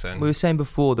this accent? We were saying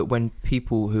before that when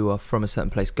people who are from a certain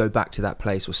place go back to that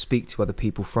place or speak to other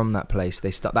people from that place,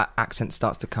 that accent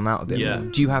starts to come out a bit Yeah.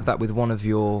 more. Do you have that with one of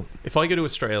your... If I go to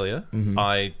Australia,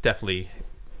 I definitely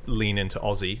lean into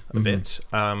Aussie a bit.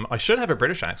 I should have a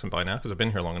British accent by now because I've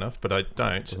been here long enough, but I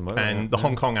don't. matter, And the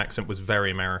Hong Kong accent was very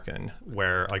American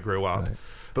where I grew up. Right.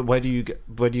 But where do you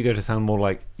go to sound more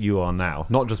like you are now?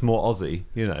 Not just more Aussie,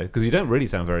 because you don't really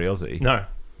sound very Aussie. No.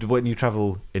 When you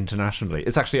travel internationally,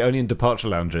 it's actually only in departure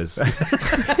lounges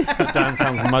that Dan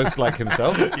sounds most like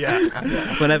himself. Yeah.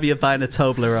 Whenever you're buying a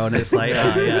Toblerone, it's like,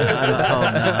 I'm at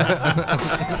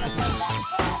home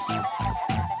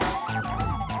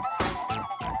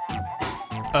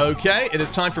now. Okay, it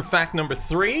is time for fact number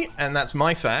 3, and that's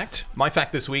my fact. My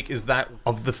fact this week is that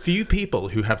of the few people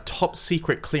who have top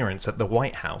secret clearance at the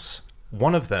White House,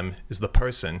 one of them is the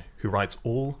person who writes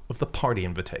all of the party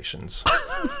invitations.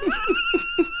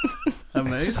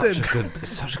 Amazing.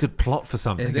 It's such a good plot for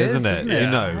something, It is, isn't it? isn't it? You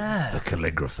know, Yeah. the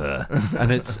calligrapher.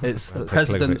 And it's The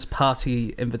president's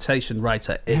party invitation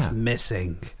writer is Yeah.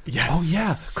 missing. Yes. Oh,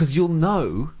 yeah, because you'll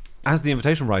know, as the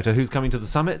invitation writer, who's coming to the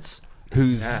summits,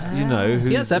 who's, you know...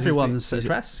 He has who's everyone's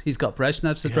address. He's got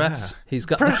Brezhnev's address. He's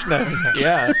got...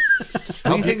 Yeah.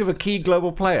 When you think of a key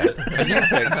global player, and you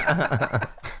think...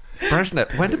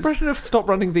 Brezhnev. When did Brezhnev stop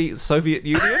running the Soviet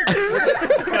Union?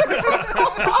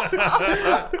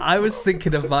 I was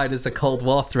thinking of mine as a Cold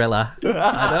War thriller. Imagine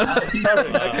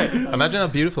how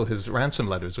beautiful his ransom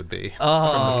letters would be from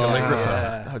the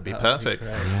calligrapher. That would be perfect.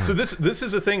 So this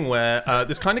is a thing where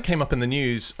this kind of came up in the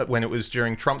news when it was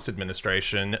during Trump's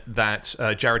administration that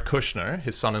Jared Kushner,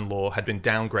 his son-in-law, had been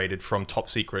downgraded from top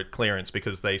secret clearance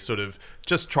because they sort of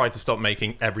just tried to stop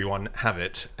making everyone have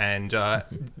it, and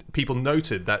people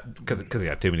noted that Because he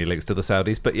had too many links to the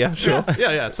Saudis, but yeah, sure.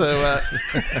 yeah. So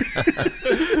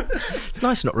It's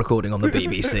nice not recording on the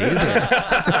BBC, isn't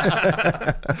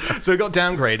it? so it got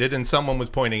downgraded, and someone was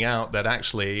pointing out that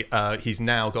actually he's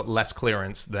now got less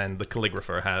clearance than the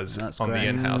calligrapher has That's on great. the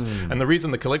in-house. And the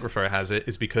reason the calligrapher has it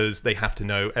is because they have to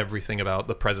know everything about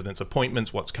the president's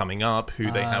appointments, what's coming up,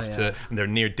 who they have to, and they're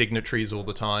near dignitaries all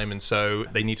the time, and so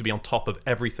they need to be on top of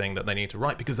everything that they need to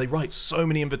write because they write so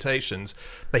many invitations.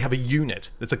 They have a unit.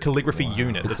 There's a calligraphy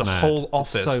unit. There's a mad. whole It's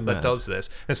office so that mad. does this.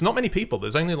 And it's not many people.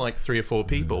 There's only like 3 or 4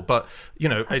 people, but you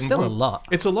know, That's in still a one- lot.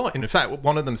 It's a lot. In fact,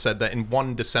 one of them said that in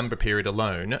one December period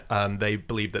alone, they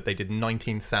believe that they did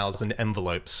 19,000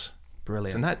 envelopes.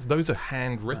 Brilliant. And those are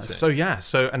handwritten.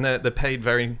 And they're paid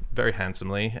very, very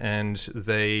handsomely, and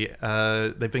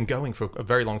they've been going for a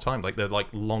very long time. Like they're like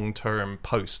long-term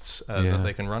posts that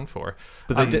they can run for.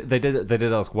 But they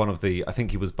did ask one of the, I think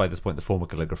he was by this point the former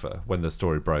calligrapher when the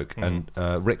story broke, and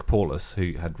Rick Paulus,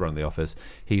 who had run the office,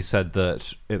 he said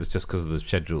that it was just because of the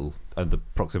schedule and the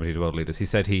proximity to world leaders. He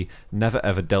said he never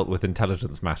ever dealt with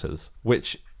intelligence matters,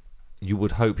 which you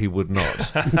would hope he would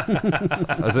not.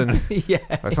 As in,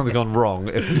 like something gone wrong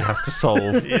if he has to solve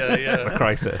a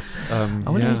crisis. I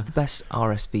wonder who's the best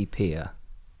RSVPer.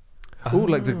 Oh,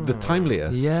 like the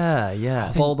timeliest. Yeah.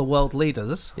 Of all the world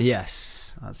leaders.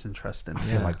 Yes. That's interesting. I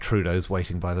feel like Trudeau's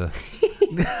waiting by the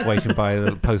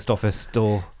post office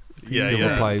door. Yeah, He'll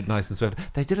yeah. reply nice and swift.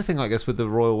 They did a thing like this with the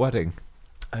royal wedding.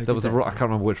 There was I can't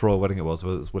remember which royal wedding it was,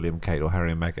 whether it was William, Kate, or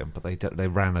Harry and Meghan, but they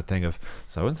ran a thing of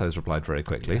so and so's replied very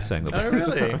quickly, saying that. Oh,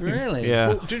 really? Really? Yeah.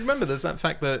 Well, do you remember there's that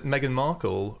fact that Meghan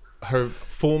Markle, her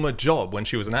former job when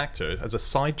she was an actor, as a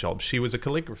side job, she was a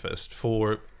calligraphist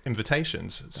for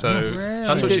invitations. So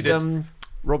that's what she did.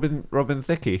 Robin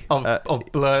Thicke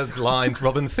Of Blurred Lines,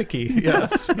 Robin Thicke,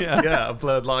 yes, of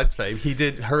Blurred Lines fame. He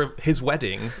did his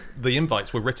wedding. The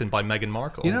invites were written by Meghan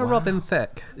Markle. You know Robin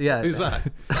Thicke? Yeah. Who's that?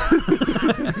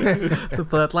 The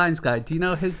Blurred Lines guy. Do you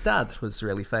know his dad was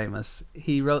really famous?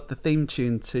 He wrote the theme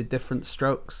tune to Different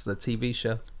Strokes, the TV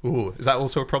show. Ooh, is that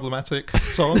also a problematic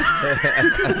song?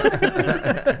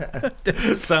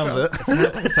 Sounds it.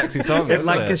 Sounds like a sexy song. In doesn't it?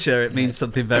 Lancashire, it means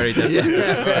something very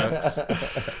different.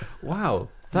 Wow,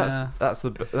 that's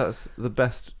the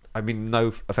best. I mean,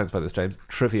 no offense by this, James.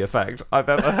 Trivia fact I've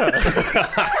ever heard.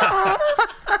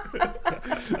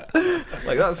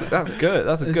 Like that's good.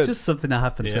 That's It's good. just something I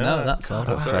happen to know, that's all.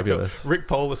 That's Very cool. fabulous. Rick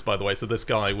Paulus, by the way, so this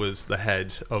guy was the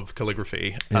head of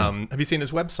calligraphy. Have you seen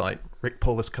his website?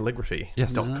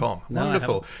 rickpauluscalligraphy.com. No, I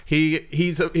Wonderful.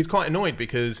 He's quite annoyed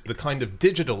because the kind of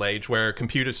digital age where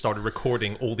computers started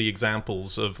recording all the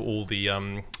examples of all the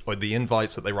or the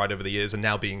invites that they write over the years and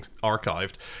now being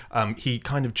archived, he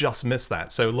kind of just missed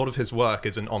that. So a lot of his work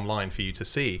isn't online for you to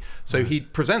see. So he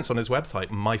presents on his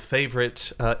website my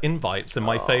favorite invites and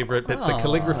my favorite bits of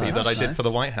calligraphy that I did for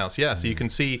the White House. Yeah, so you can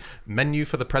see menu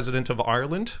for the President of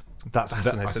Ireland. That's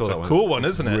fascinating. I saw It's that a one. cool one,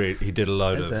 isn't it? He did a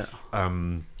load Is of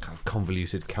kind of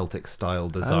convoluted Celtic style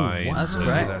design. wow, that's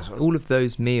great. All of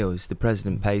those meals the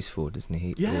president pays for, doesn't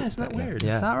he? Yeah, isn't that weird?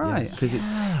 Yeah, Is that right? Because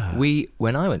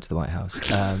when I went to the White House,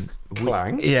 Clang.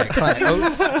 yeah, clang.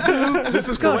 Oops. This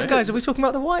is God, great. guys, are we talking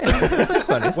about the White House? That's so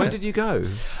fun, isn't When it? did you go?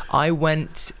 I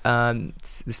went the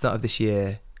start of this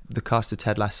year. The cast of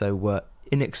Ted Lasso were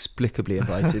inexplicably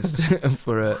invited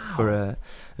for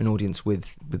an audience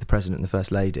with the president and the first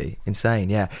lady. Insane,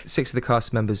 yeah. 6 of the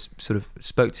cast members sort of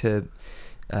spoke to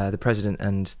the president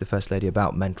and the first lady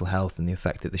about mental health and the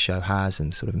effect that the show has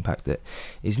and the sort of impact that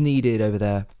is needed over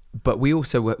there. But we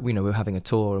also were, we were having a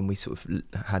tour and we sort of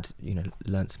had,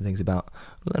 learned some things learned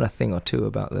a thing or two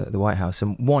about the White House.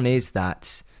 And one is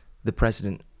that the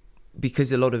president,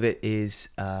 because a lot of it is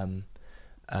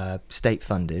state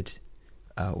funded,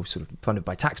 or sort of funded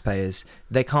by taxpayers,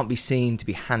 they can't be seen to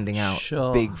be handing out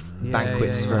big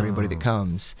banquets for everybody that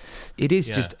comes. It is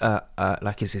just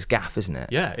like it's his gaff, isn't it?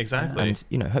 Yeah, exactly.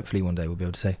 And hopefully one day we'll be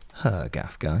able to say, "Her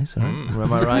gaff, guys."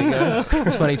 Am I right, guys?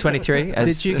 2023.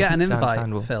 Did you get an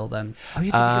invite, Phil? Then you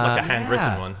did like a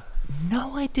handwritten one.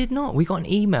 No, I did not. We got an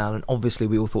email, and obviously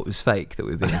we all thought it was fake that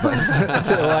we'd been invited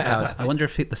to the White House. I wonder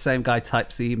if the same guy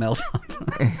types the emails up.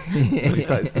 He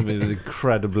types them in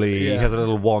incredibly. He has a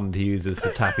little wand he uses to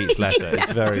tap each letter.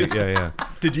 It's very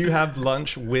Did you have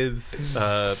lunch with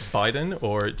Biden,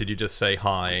 or did you just say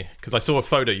hi? Because I saw a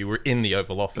photo. You were in the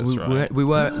Oval Office, right? We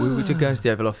did go into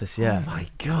the Oval Office, yeah. Oh my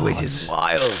god, which is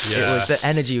wild. Yeah. It was the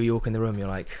energy when you walk in the room. You're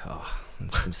like, oh.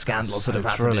 Some scandals that have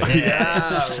happened.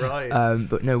 Yeah, right.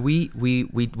 But no, we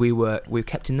were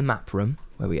kept in the map room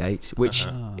where we ate, which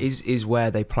is where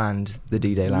they planned the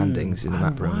D-Day landings in the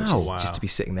map room, which is just to be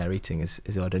sitting there eating is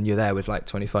odd. And you're there with like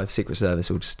 25 Secret Service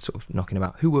all just sort of knocking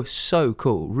about, who were so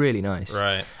cool, really nice,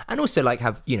 right? And also like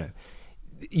have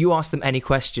you ask them any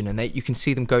question and you can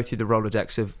see them go through the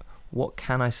Rolodex of what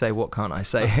can I say, what can't I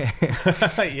say.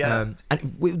 Yeah.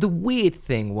 And the weird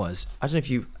thing was, I don't know if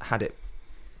you had it.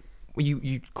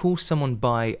 You call someone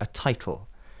by a title,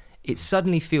 it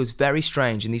suddenly feels very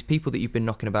strange. And these people that you've been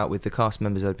knocking about with, the cast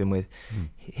members I've been with,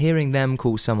 hearing them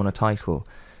call someone a title,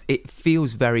 it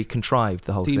feels very contrived,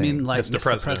 the whole thing. Do you mean like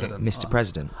Mr. President? Mr.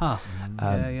 President. Huh.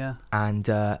 Yeah.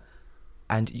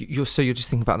 And you're just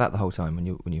thinking about that the whole time when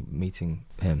you're meeting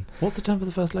him. What's the term for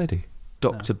the First Lady?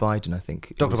 Dr. Biden, I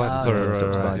think. Dr. Biden. Sorry,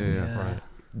 Dr. right, Biden. yeah. Right.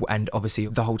 And obviously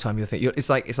the whole time you're thinking, it's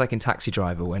like in Taxi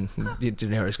Driver when De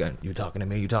Niro's going, "You're talking to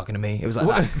me, you're talking to me." It was like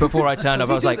that. Before I turned up,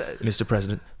 I was like, "Mr.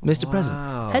 President, Mr. President,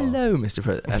 hello, Mr.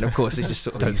 President," and of course it's just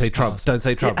sort of Don't say Trump. Don't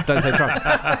say Trump. Don't say Trump.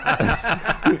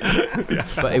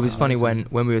 But it was funny when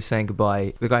we were saying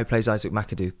goodbye. The guy who plays Isaac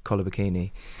McAdoo, Collar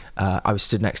Bikini, I was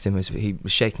stood next to him. He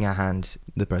was shaking our hand.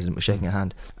 The president was shaking our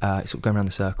hand. Sort of going around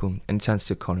the circle, and he turns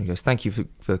to Colin and he goes, "Thank you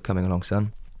for coming along,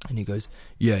 son." And he goes,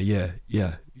 "Yeah.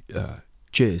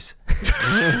 Cheers."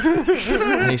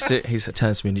 And he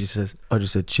turns to me and he just says, "I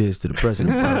just said cheers to the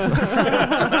president."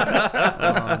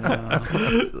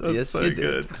 That's yes, so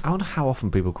good. I wonder how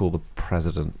often people call the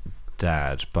president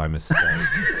dad by mistake.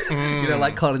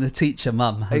 Like calling the teacher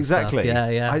mum. Exactly.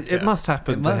 Yeah. It must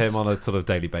happen to him on a sort of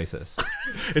daily basis.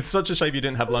 It's such a shame you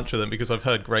didn't have lunch with him, because I've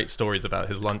heard great stories about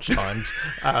his lunch times.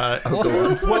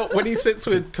 Well, when he sits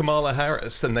with Kamala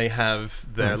Harris and they have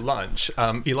their lunch,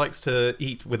 he likes to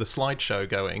eat with a slideshow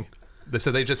going. So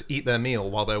they just eat their meal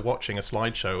while they're watching a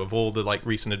slideshow of all the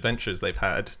recent adventures they've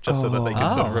had, just so that they can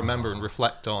sort of remember and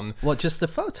reflect on. What, just the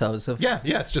photos of? Yeah,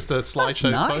 it's just a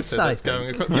slideshow photo that's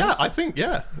going across. Yeah, I think,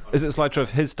 Is it a slideshow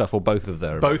of his stuff or both of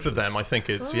their? Both of them, I think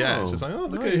it's, It's just like, oh,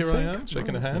 look, here I am,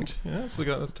 shaking a hand. Yeah, that's the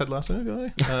guy, that's Ted Lasso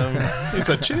guy. He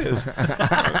said cheers. But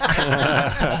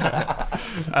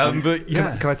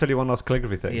yeah. Can I tell you one last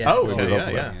calligraphy thing? Yeah. Oh,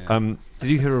 okay, yeah.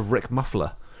 Did you hear of Rick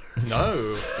Muffler?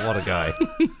 No. What a guy.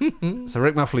 So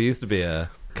Rick Muffler used to be a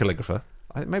calligrapher,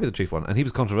 maybe the chief one, and he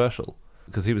was controversial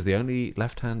because he was the only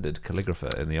left-handed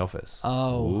calligrapher in the office.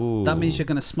 Oh, that means you're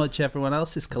going to smudge everyone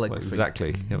else's calligraphy. Well,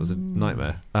 exactly. It was a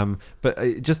nightmare. But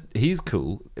he's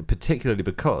cool, particularly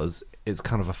because it's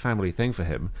kind of a family thing for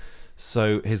him.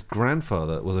 So his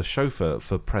grandfather was a chauffeur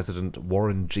for President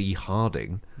Warren G.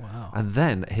 Harding. Wow. And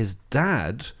then his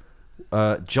dad,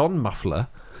 John Muffler,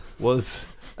 was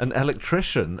an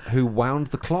electrician who wound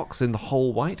the clocks in the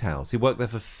whole White House. He worked there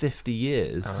for 50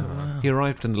 years. Oh, wow. He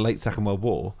arrived in the late Second World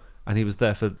War, and he was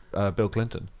there for Bill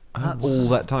Clinton. All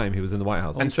that time he was in the White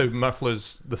House. And so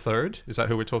Muffler's the third? Is that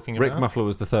who we're talking about? Rick Muffler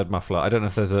was the third Muffler. I don't know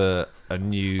if there's a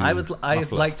new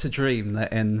I'd like to dream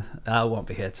that I won't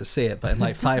be here to see it, but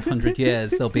in 500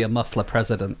 years there'll be a Muffler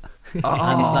president. And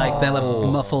they'll have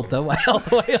muffled their way all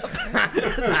the way up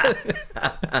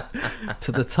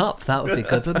to the top. That would be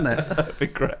good, wouldn't it? That'd be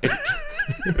great.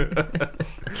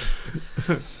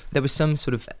 There were some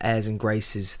sort of airs and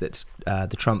graces that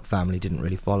the Trump family didn't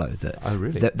really follow.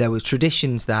 Really? There was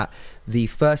traditions that the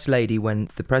First Lady, when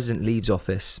the president leaves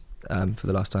office for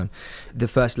the last time, the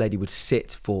First Lady would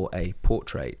sit for a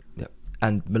portrait.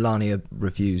 And Melania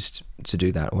refused to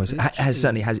do that, or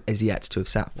has yet to have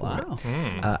sat for it.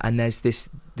 And there's this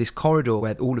corridor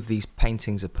where all of these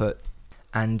paintings are put,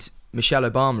 and Michelle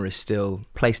Obama is still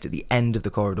placed at the end of the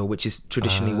corridor, which is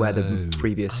traditionally where the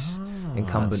previous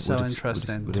incumbent so would have.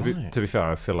 interesting. To be fair,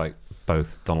 I feel like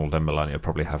both Donald and Melania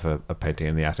probably have a painting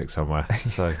in the attic somewhere.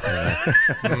 So,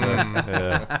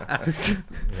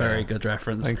 Very good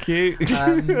reference. Thank you.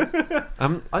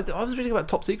 I was reading about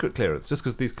top secret clearance, just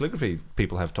because these calligraphy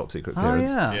people have top secret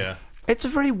clearance. Yeah. It's a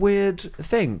very weird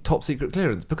thing, top secret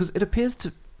clearance, because it appears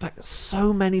to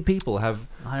so many people have.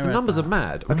 I The read numbers that. are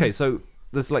mad. Okay, so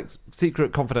there's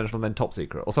secret, confidential, and then top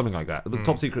secret, or something like that. But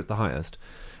top secret's the highest.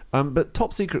 But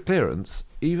top secret clearance,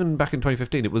 even back in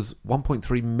 2015, it was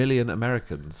 1.3 million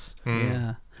Americans.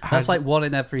 Yeah. That's like 1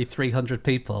 in every 300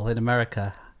 people in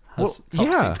America has top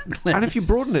secret clearance. And if you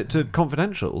broaden it to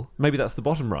confidential, maybe that's the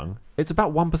bottom rung. It's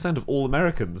about 1% of all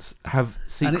Americans have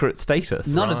secret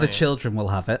status. None of the Right. children will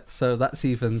have it, so that's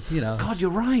even, God, you're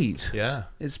right. Yeah.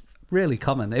 it's really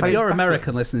common. If It's you're baffling.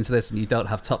 American listening to this and you don't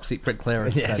have top secret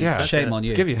clearance, then shame on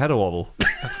you. Give your head a wobble.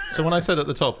 So when I said at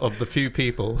the top of the few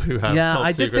people who have Yeah, top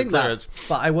I secret did think clearance, that,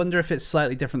 but I wonder if it's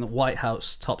slightly different than White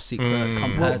House top secret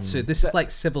compared to this is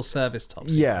like civil service top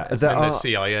secret. Yeah, and there's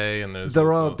CIA and there's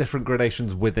there all are sorts. different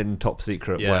gradations within top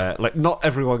secret Yeah. where not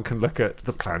everyone can look at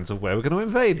the plans of where we're going to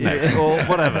invade next or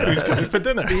whatever. Who's coming for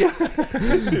dinner?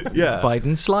 Yeah,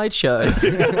 Biden slideshow.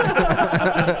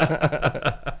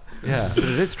 yeah, but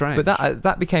it is strange. But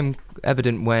that became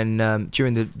evident when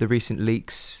during the recent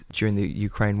leaks during the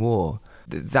Ukraine war.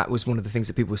 That was one of the things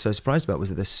that people were so surprised about, was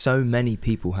that there's so many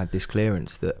people had this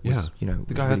clearance that was, the was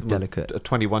guy really was delicate. a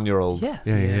 21-year-old. Yeah.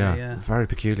 Yeah. Very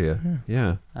peculiar.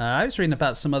 Yeah. I was reading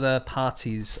about some other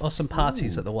parties, or some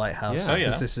parties at the White House, Yeah. Oh,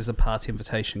 because yeah. this is a party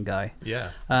invitation guy.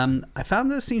 Yeah. I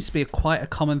found there seems to be quite a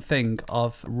common thing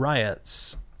of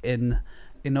riots in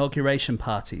inauguration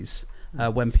parties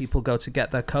when people go to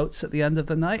get their coats at the end of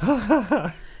the night.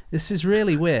 This is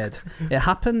really weird. It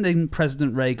happened in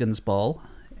President Reagan's ball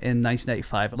in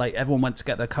 1985. Like, everyone went to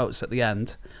get their coats at the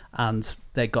end and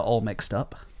they got all mixed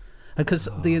up. Because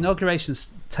the inauguration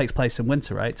takes place in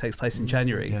winter, right? It takes place in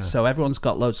January. Yeah. So everyone's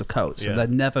got loads of coats and Yeah.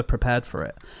 they're never prepared for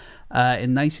it.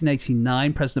 In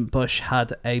 1989, President Bush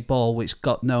had a ball which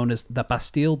got known as the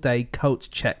Bastille Day Coat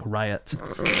Check Riot.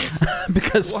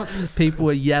 Because people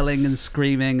were yelling and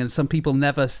screaming, and some people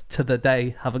never to the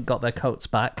day haven't got their coats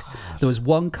back. There was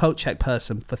one coat check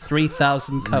person for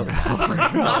 3,000 coats. What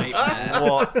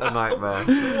a nightmare.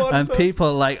 And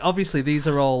people, obviously these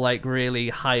are all really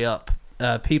high up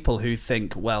people who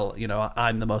think, well,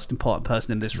 I'm the most important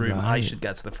person in this room. I Right. should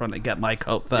get to the front and get my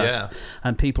coat first. Yeah.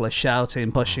 And people are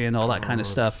shouting, pushing, and all that kind of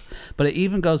stuff. But it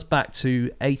even goes back to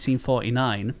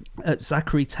 1849 at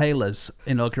Zachary Taylor's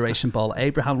inauguration ball.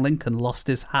 Abraham Lincoln lost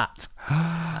his hat.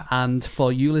 And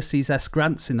for Ulysses S.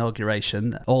 Grant's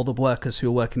inauguration, all the workers who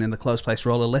were working in the clothes place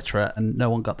were all illiterate, and no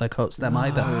one got their coats them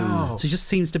either. So it just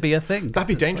seems to be a thing. That'd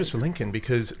be dangerous for Lincoln,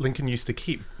 because Lincoln used to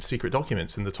keep secret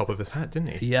documents in the top of his hat,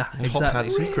 didn't he? Yeah, Top exactly. hat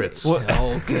secrets.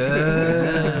 Oh,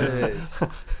 good.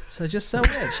 So just so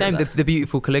weird. Shame that the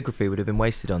beautiful calligraphy would have been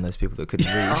wasted on those people that couldn't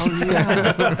read.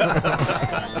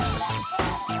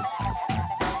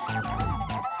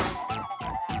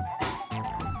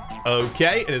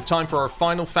 Okay, it is time for our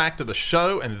final fact of the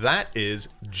show, and that is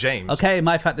James. Okay,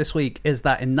 my fact this week is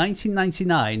that in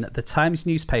 1999, the Times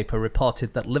newspaper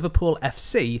reported that Liverpool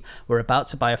FC were about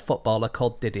to buy a footballer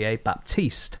called Didier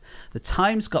Baptiste. The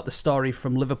Times got the story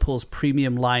from Liverpool's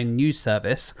premium line news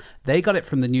service. They got it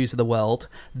from the News of the World.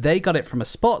 They got it from a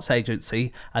sports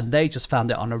agency, and they just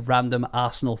found it on a random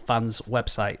Arsenal fans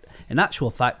website. In actual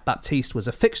fact, Baptiste was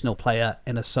a fictional player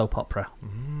in a soap opera.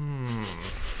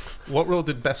 What role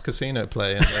did Best Casino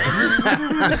play in this?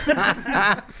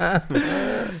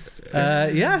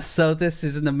 So this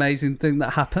is an amazing thing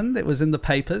that happened. It was in the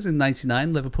papers in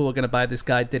 99. Liverpool were going to buy this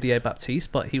guy Didier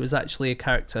Baptiste, but he was actually a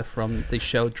character from the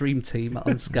show Dream Team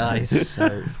on Sky.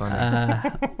 So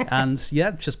funny. And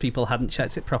yeah, just people hadn't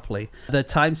checked it properly. The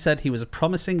Times said he was a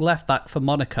promising left back for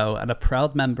Monaco and a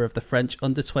proud member of the French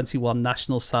under-21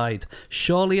 national side.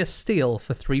 Surely a steal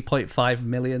for £3.5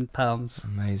 million.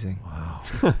 Amazing.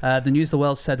 The News of the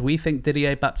World said, we think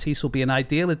Didier Baptiste will be an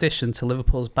ideal addition to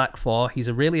Liverpool's back four. He's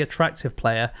a really attractive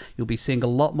player. You'll be seeing a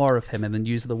lot more of him in the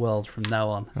News of the World from now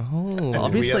on. Oh,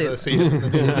 Obviously, Did we ever see him in the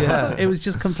news? yeah. it was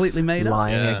just completely made up.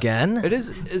 Lying Yeah. again. It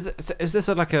is this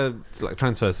like a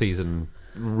transfer season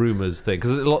rumours thing?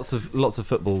 Because lots of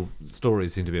football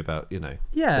stories seem to be about this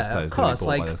Yeah, player's of gonna be course.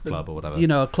 bought by this club or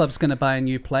whatever. A club's going to buy a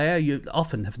new player. You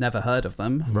often have never heard of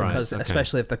them, Right, because okay.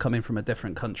 especially if they're coming from a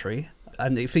different country.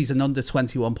 And if he's an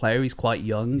under-21 player, he's quite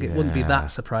young. It wouldn't be Yeah.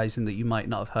 that surprising that you might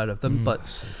not have heard of them, but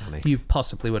so funny. you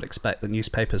possibly would expect that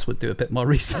newspapers would do a bit more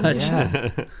research.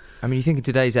 Yeah. I mean, you think in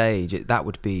today's age, that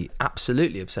would be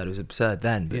absolutely absurd. It was absurd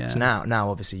then, but it's Yeah. now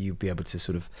obviously you'd be able to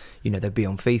sort of, they'd be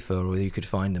on FIFA, or you could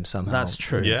find them somehow. That's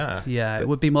true. Yeah. Yeah, it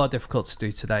would be more difficult to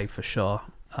do today for sure.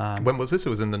 When was this? It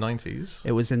was in the 90s.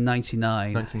 It was in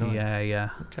 99. 99. Yeah.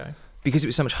 Okay. Because it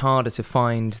was so much harder to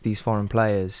find these foreign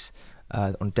players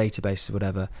on databases or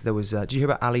whatever. There was. Did you hear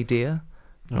about Ali Dia?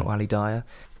 Not Ali Dyer.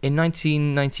 In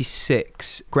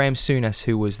 1996, Graham Souness,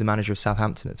 who was the manager of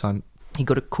Southampton at the time, he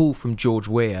got a call from George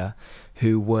Weah,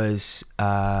 who was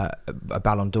a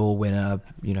Ballon d'Or winner,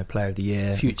 Player of the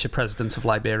Year. Future president of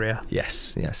Liberia.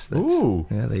 Yes. Ooh.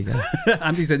 Yeah, there you go.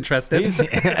 Andy's interested.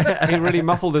 He really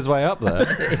muffled his way up there.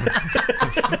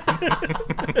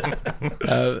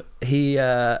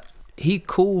 He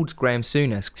called Graham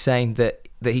Souness saying that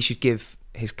he should give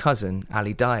his cousin,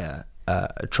 Ali Dyer,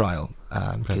 a trial.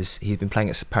 Because he'd been playing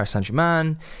at Paris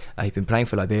Saint-Germain, he'd been playing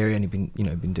for Liberia, and he'd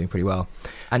been doing pretty well.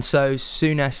 And so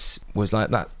Souness was like,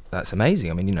 that's amazing.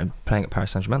 I mean, playing at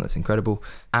Paris Saint-Germain, that's incredible.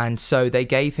 And so they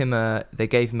gave him a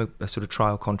sort of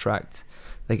trial contract.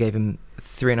 They gave him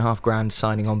 $3,500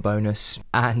 signing on bonus,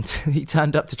 and he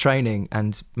turned up to training.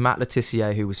 And Matt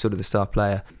Letizia, who was sort of the star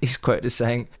player, he's quoted as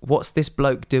saying, "What's this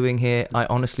bloke doing here? I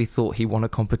honestly thought he won a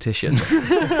competition."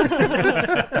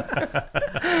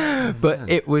 But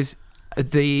it was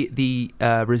the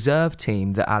reserve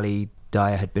team that Ali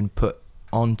Dyer had been put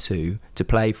onto to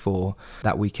play for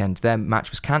that weekend. Their match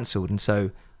was cancelled, and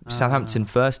so Southampton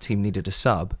first team needed a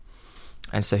sub,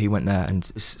 and so he went there and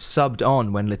subbed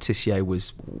on when Letizia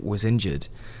was injured.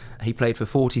 He played for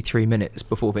 43 minutes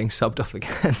before being subbed off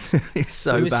again. He was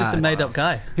so bad. He was just a made-up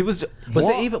guy. He was.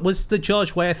 Was the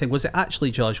George Weah thing? Was it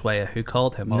actually George Weah who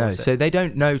called him? No, so they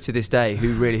don't know to this day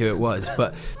who it was,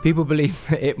 but people believe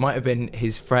that it might have been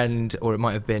his friend, or it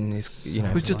might have been his.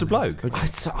 It was just a bloke.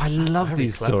 I love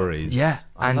these stories. Yeah,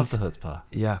 I love the chutzpah.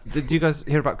 Yeah. Did you guys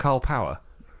hear about Carl Power?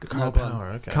 Carl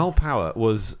Power. Okay. Carl Power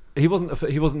was. He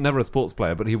wasn't never a sports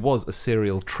player, but he was a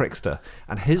serial trickster,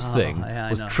 and his thing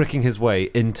was tricking his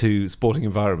way into sporting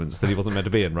environments that he wasn't meant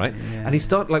to be in, right? Yeah. And he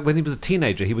started, like, when he was a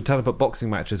teenager, he would turn up at boxing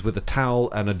matches with a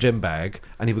towel and a gym bag,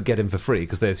 and he would get in for free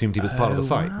because they assumed he was part of the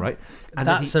fight, right? And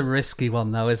that's a risky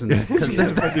one, though, isn't it? Because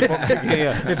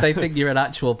if they think you're an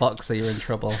actual boxer, you're in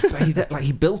trouble. But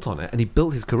he built on it, and he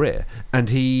built his career. And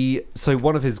so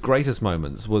one of his greatest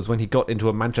moments was when he got into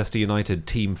a Manchester United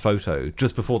team photo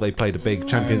just before they played a big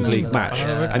Champions League match.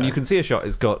 And you can see a shot.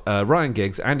 It's got Ryan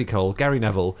Giggs, Andy Cole, Gary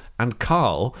Neville, and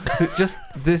Carl. Just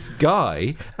this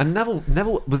guy. And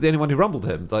Neville was the only one who rumbled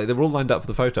him. Like, they were all lined up for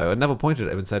the photo, and Neville pointed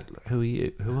at him and said, "Who are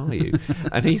you? Who are you?"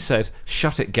 And he said,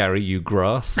 "Shut it, Gary, you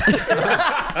grass."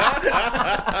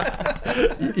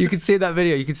 You can see that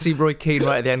video. You can see Roy Keane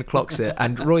right at the end clocks it,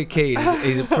 and Roy Keane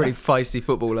is a pretty feisty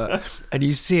footballer, and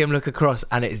you see him look across,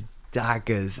 and it is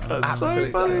daggers. That's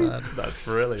so funny. That's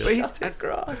brilliant. But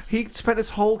he spent his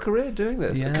whole career doing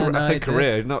this. Yeah, I say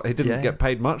career. He didn't get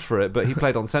paid much for it, but he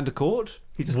played on centre court.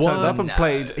 He just turned up and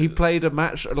played. He played a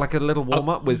match, like a little warm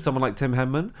up with someone like Tim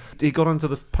Henman. He got onto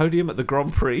the podium at the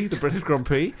Grand Prix, the British Grand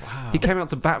Prix. Wow. He came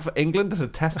out to bat for England at a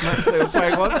Test match they were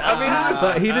playing once. I mean,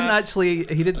 so he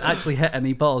didn't actually hit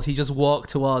any balls. He just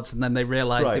walked towards, and then they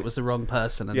realised it was the wrong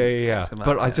person. And yeah.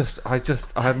 But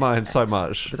I admire him so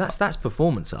much. But that's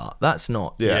performance art. That's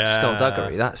not Yeah.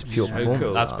 skullduggery. That's pure performance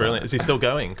art. That's brilliant. Is he still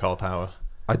going, Carl Power?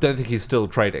 I don't think he's still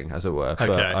trading, as it were. But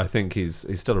Okay. I think he's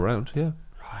still around. Yeah.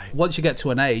 Once you get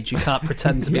to an age, you can't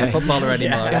pretend to be a footballer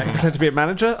anymore. I can pretend to be a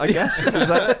manager, I guess. Is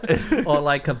that it? Or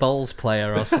like a bowls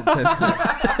player or something.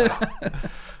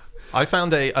 I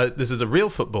found this is a real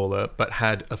footballer, but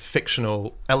had a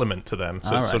fictional element to them.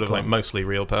 So it's sort of like mostly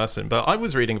real person. But I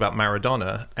was reading about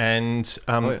Maradona, and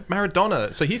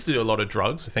Maradona, so he used to do a lot of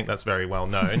drugs. I think that's very well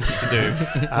known. He used to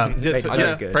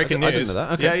do breaking news. I didn't know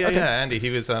that. Okay. Yeah, Andy. He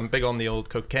was big on the old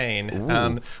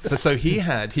cocaine. But so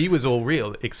he was all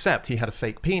real, except he had a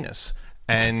fake penis.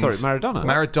 And sorry, Maradona?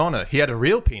 Maradona, he had a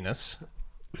real penis.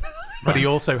 But he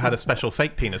also had a special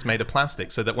fake penis made of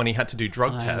plastic, so that when he had to do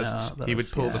drug tests, he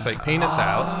would pull the fake penis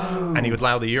out, and he would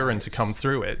allow the urine to come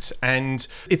through it. And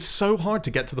it's so hard to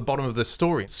get to the bottom of this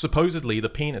story. Supposedly, the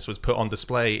penis was put on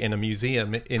display in a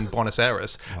museum in Buenos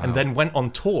Aires, and then went on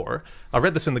tour. I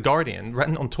read this in The Guardian,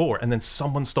 went on tour, and then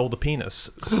someone stole the penis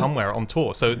somewhere on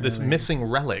tour. So this missing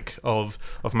relic of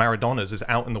Maradona's is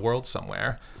out in the world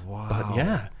somewhere. Wow. But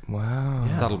yeah. Wow.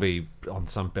 Yeah. That'll be on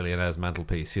some billionaire's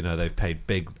mantelpiece. You know, they've paid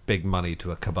big money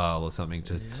to a cabal or something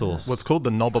to source. What's called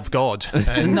the knob of God.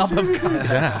 Knob of God.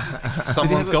 Yeah.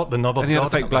 Someone's got the knob of And he God. had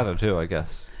a fake bladder too, I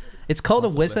guess. It's called a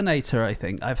Wizinator, I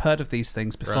think. I've heard of these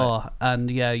things before, and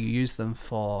you use them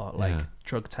for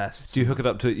drug tests. Do you hook it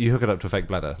up to a fake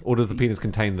bladder, or does the penis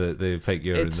contain the fake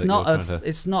urine? It's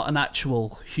not an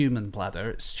actual human bladder.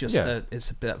 It's just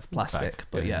it's a bit of plastic.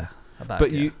 But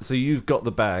you've got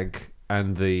the bag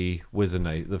and the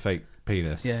Wizinator, the fake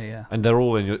penis. Yeah. And they're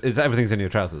all in your. Everything's in your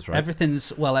trousers, right?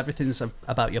 Everything's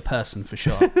about your person for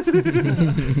sure.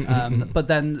 But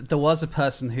then there was a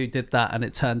person who did that, and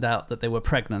it turned out that they were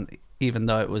pregnant, even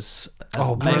though it was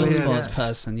a male sports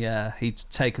person. Yeah, he'd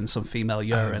taken some female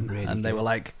urine, and they were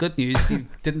like, "Good news, you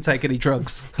didn't take any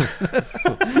drugs."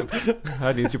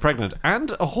 Bad news, you're pregnant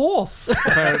and a horse.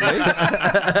 Apparently.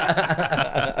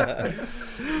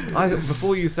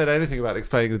 Before you said anything about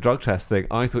explaining the drug test thing,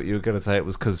 I thought you were going to say it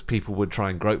was because people would try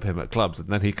and grope him at clubs, and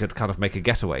then he could kind of make a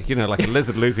getaway. You know, like a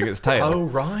lizard losing its tail. Oh,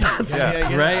 right. That's a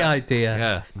great idea.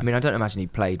 Yeah. I mean, I don't imagine he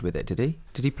played with it, did he?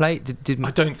 Did he play? Did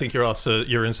I don't think you're asked for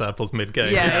urine samples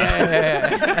mid-game. Yeah.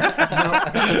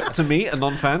 To me, a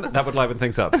non-fan, that would liven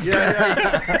things up.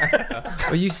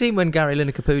 Well, you've seen when Gary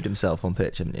Lineker pooed himself on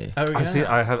pitch, haven't you? Oh, yeah.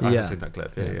 I have seen that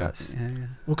clip. Yeah. That's Well,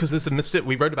 because there's a mistake.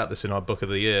 We wrote about this in our book of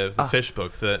the year, the Fish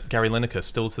book, that Gary Lineker,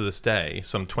 still to this day,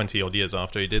 some 20-odd years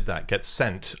after he did that, gets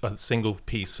sent a single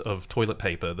piece of toilet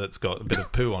paper that's got a bit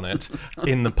of poo on it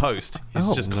in the post.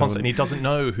 He's just constant. He doesn't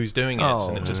know who's doing it,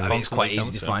 and it just I mean, it's quite constantly easy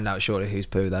comes to find out surely whose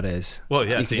poo that is. Well,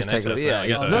 yeah, you can DNA just take test. it. Yeah, I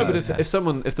guess. No, but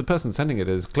if the person sending it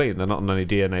is clean, they're not on any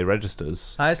DNA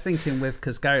registers. I was thinking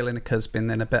because Gary Lineker's been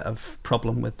in a bit of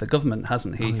problem with the government,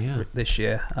 hasn't he, this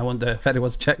year? I wonder if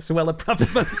anyone's checked Suella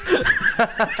Braverman.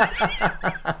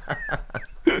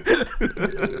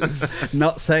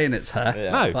 Not saying it's her,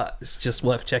 No. but it's just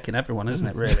worth checking everyone, isn't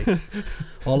it, really?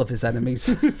 All of his enemies.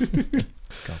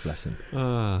 God bless him.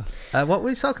 What were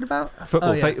we talking about?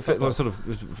 Football, Football. sort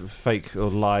of fake or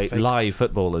lie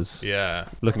footballers. Yeah.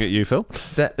 Looking at you, Phil.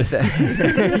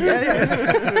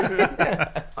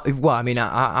 Well, I mean,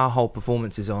 our whole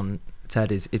performances on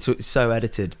Ted it's so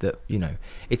edited that, you know,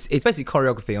 it's basically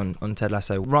choreography on Ted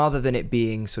Lasso. Rather than it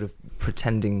being sort of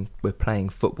pretending we're playing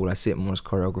football, I see it more as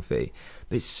choreography.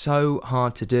 But it's so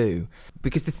hard to do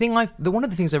because one of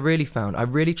the things I really found, I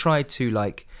really tried to,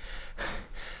 like,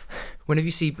 whenever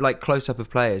you see like close up of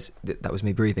players, that was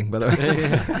me breathing, by the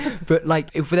way. But like,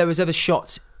 if there was ever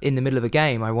shots in the middle of a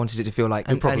game, I wanted it to feel like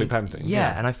you're probably panting.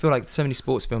 Yeah, and I feel like so many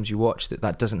sports films you watch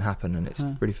that doesn't happen, and it's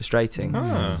really frustrating.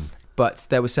 But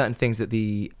there were certain things that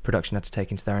the production had to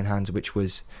take into their own hands, which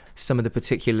was some of the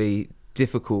particularly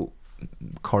difficult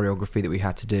choreography that we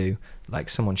had to do. Like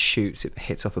someone shoots, it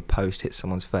hits off a post, hits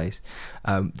someone's face.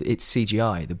 It's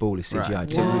CGI, the ball is CGI.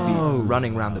 Right. So we'd be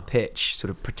running around the pitch, sort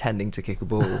of pretending to kick a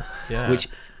ball, Yeah. which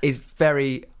is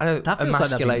very That feels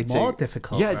emasculating. like that'd be more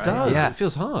difficult. Yeah, it right? does. Yeah. It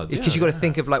feels hard. Because you've got to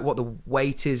think of like what the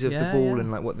weight is of the Yeah, ball yeah. and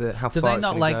like how Do far they it's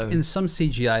not, gonna like, go. in some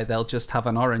CGI, they'll just have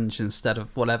an orange instead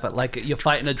of whatever? Like, you're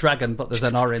fighting a dragon, but there's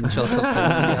an orange or something.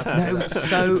 No, it was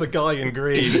so. It's a guy in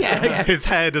green. Yeah. His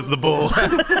head is the ball.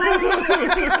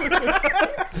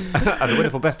 And the winner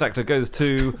for Best Actor goes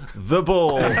to The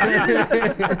Ball.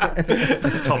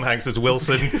 Tom Hanks as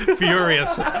Wilson,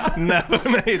 furious, never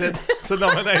made it to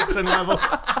nomination level.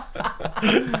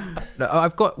 No,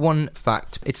 I've got one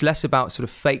fact. It's less about sort of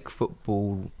fake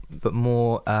football, but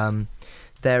more.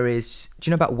 There is. Do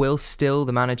you know about Will Still,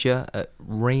 the manager at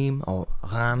Reims or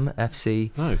Ram FC?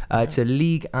 No. It's a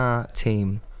Ligue 1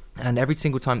 team, and every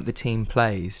single time that the team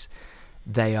plays,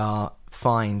 they are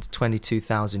fined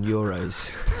 €22,000.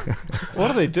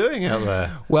 What are they doing out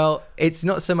there? Well, it's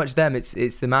not so much them, it's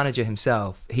the manager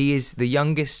himself. He is the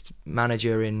youngest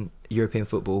manager in European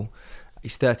football.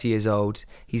 He's 30 years old.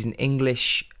 He's an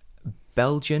English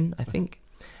Belgian, I think.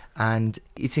 And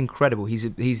it's incredible. He's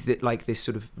like this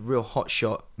sort of real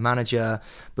hotshot manager,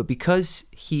 but because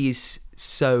he's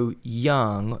so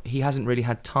young, he hasn't really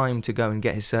had time to go and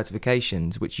get his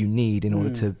certifications, which you need in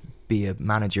order to be a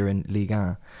manager in Ligue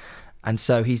 1. And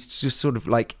so he's just sort of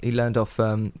like, he learned off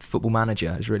Football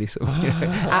Manager. It's really sort of,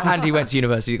 and he went to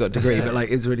university, got a degree, but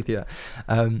like it's really cute.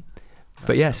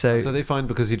 But yeah, so they find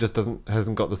because he just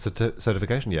hasn't got the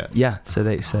certification yet. yeah, so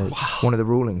it's one of the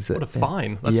rulings that What a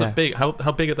fine. That's yeah. a big. How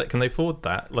big are they? Can they afford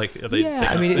that? Like, are they? Yeah,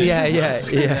 I mean, big?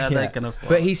 yeah. They can afford.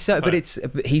 But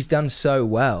he's done so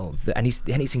well, and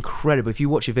it's incredible. If you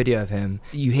watch a video of him,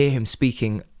 you hear him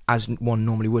speaking as one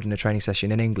normally would in a training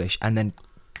session in English, and then,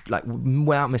 like,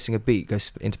 without missing a beat,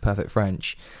 goes into perfect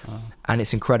French. And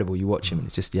it's incredible. You watch him, and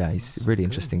it's just, he's a really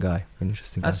interesting guy.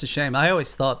 That's a shame. I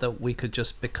always thought that we could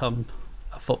just become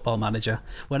a football manager.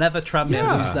 Whenever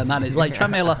Tranmere lose their manager, like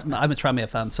Tranmere lost, I'm a Tranmere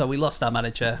fan, so we lost our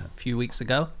manager a few weeks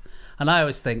ago, and I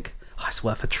always think, it's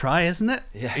worth a try, isn't it?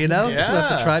 Yeah. You know, it's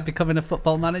worth a try becoming a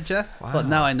football manager. Wow. But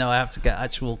now I know I have to get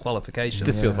actual qualifications.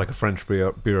 This feels like a French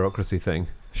bureaucracy thing.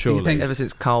 Surely. Do you think? Ever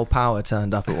since Carl Power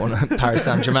turned up at one at Paris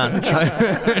Saint-Germain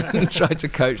and tried to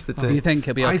coach the Do team. you think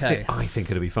he'll be okay? I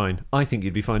think it'll be fine. I think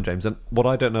you'd be fine, James. And what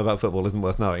I don't know about football isn't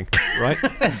worth knowing, right?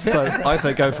 So I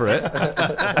say go for it.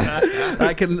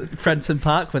 Like in Frenton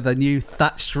Park with a new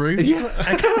thatched roof.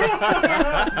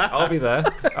 I'll be there.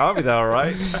 All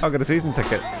right. I've got a season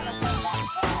ticket.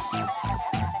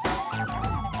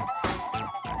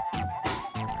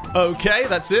 Okay,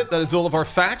 that's it. That is all of our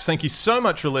facts. Thank you so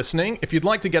much for listening. If you'd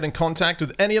like to get in contact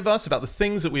with any of us about the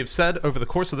things that we have said over the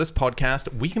course of this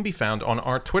podcast, we can be found on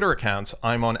our Twitter accounts.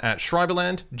 I'm on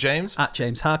 @Schreiberland, James,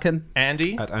 @James Harkin,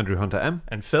 Andy, @Andrew Hunter M,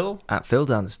 and Phil. @Phil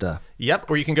Dunster. Yep,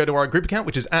 or you can go to our group account,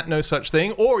 which is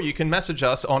 @NoSuchThing, or you can message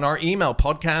us on our email,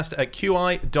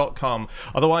 podcast@qi.com.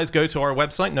 Otherwise, go to our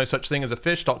website,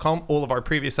 nosuchthingasafish.com. All of our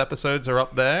previous episodes are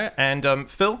up there. And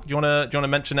Phil, do you want to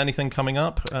mention anything coming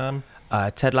up?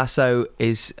 Ted Lasso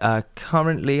is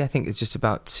currently, I think it's just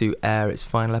about to air its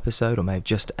final episode, or may have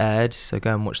just aired, so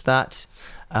go and watch that.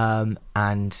 And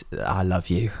I love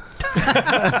you.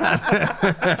 that's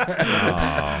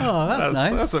nice.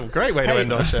 That's a great way to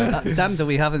end our show. Dan, do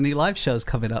we have any live shows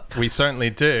coming up? We certainly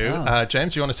do. Oh.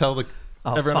 James, do you want to tell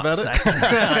everyone about fuck's it?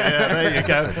 Yeah, there you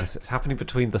go. It's happening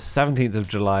between the 17th of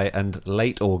July and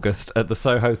late August at the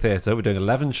Soho Theatre. We're doing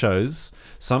 11 shows,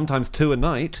 sometimes 2 a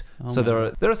night. So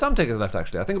there are some tickets left,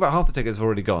 actually. I think about half the tickets have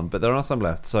already gone, but there are some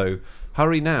left. So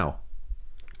hurry now.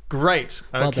 Great.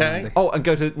 Well done, Okay. Andy. Oh, and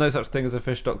go to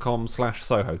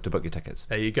nosuchthingasafish.com/Soho to book your tickets.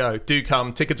 There you go. Do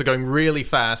come. Tickets are going really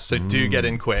fast, so do get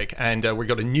in quick. And we've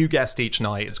got a new guest each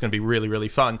night. It's going to be really, really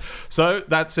fun. So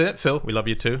that's it. Phil, we love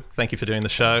you too. Thank you for doing the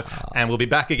show. And we'll be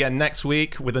back again next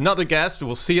week with another guest.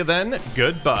 We'll see you then.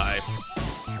 Goodbye.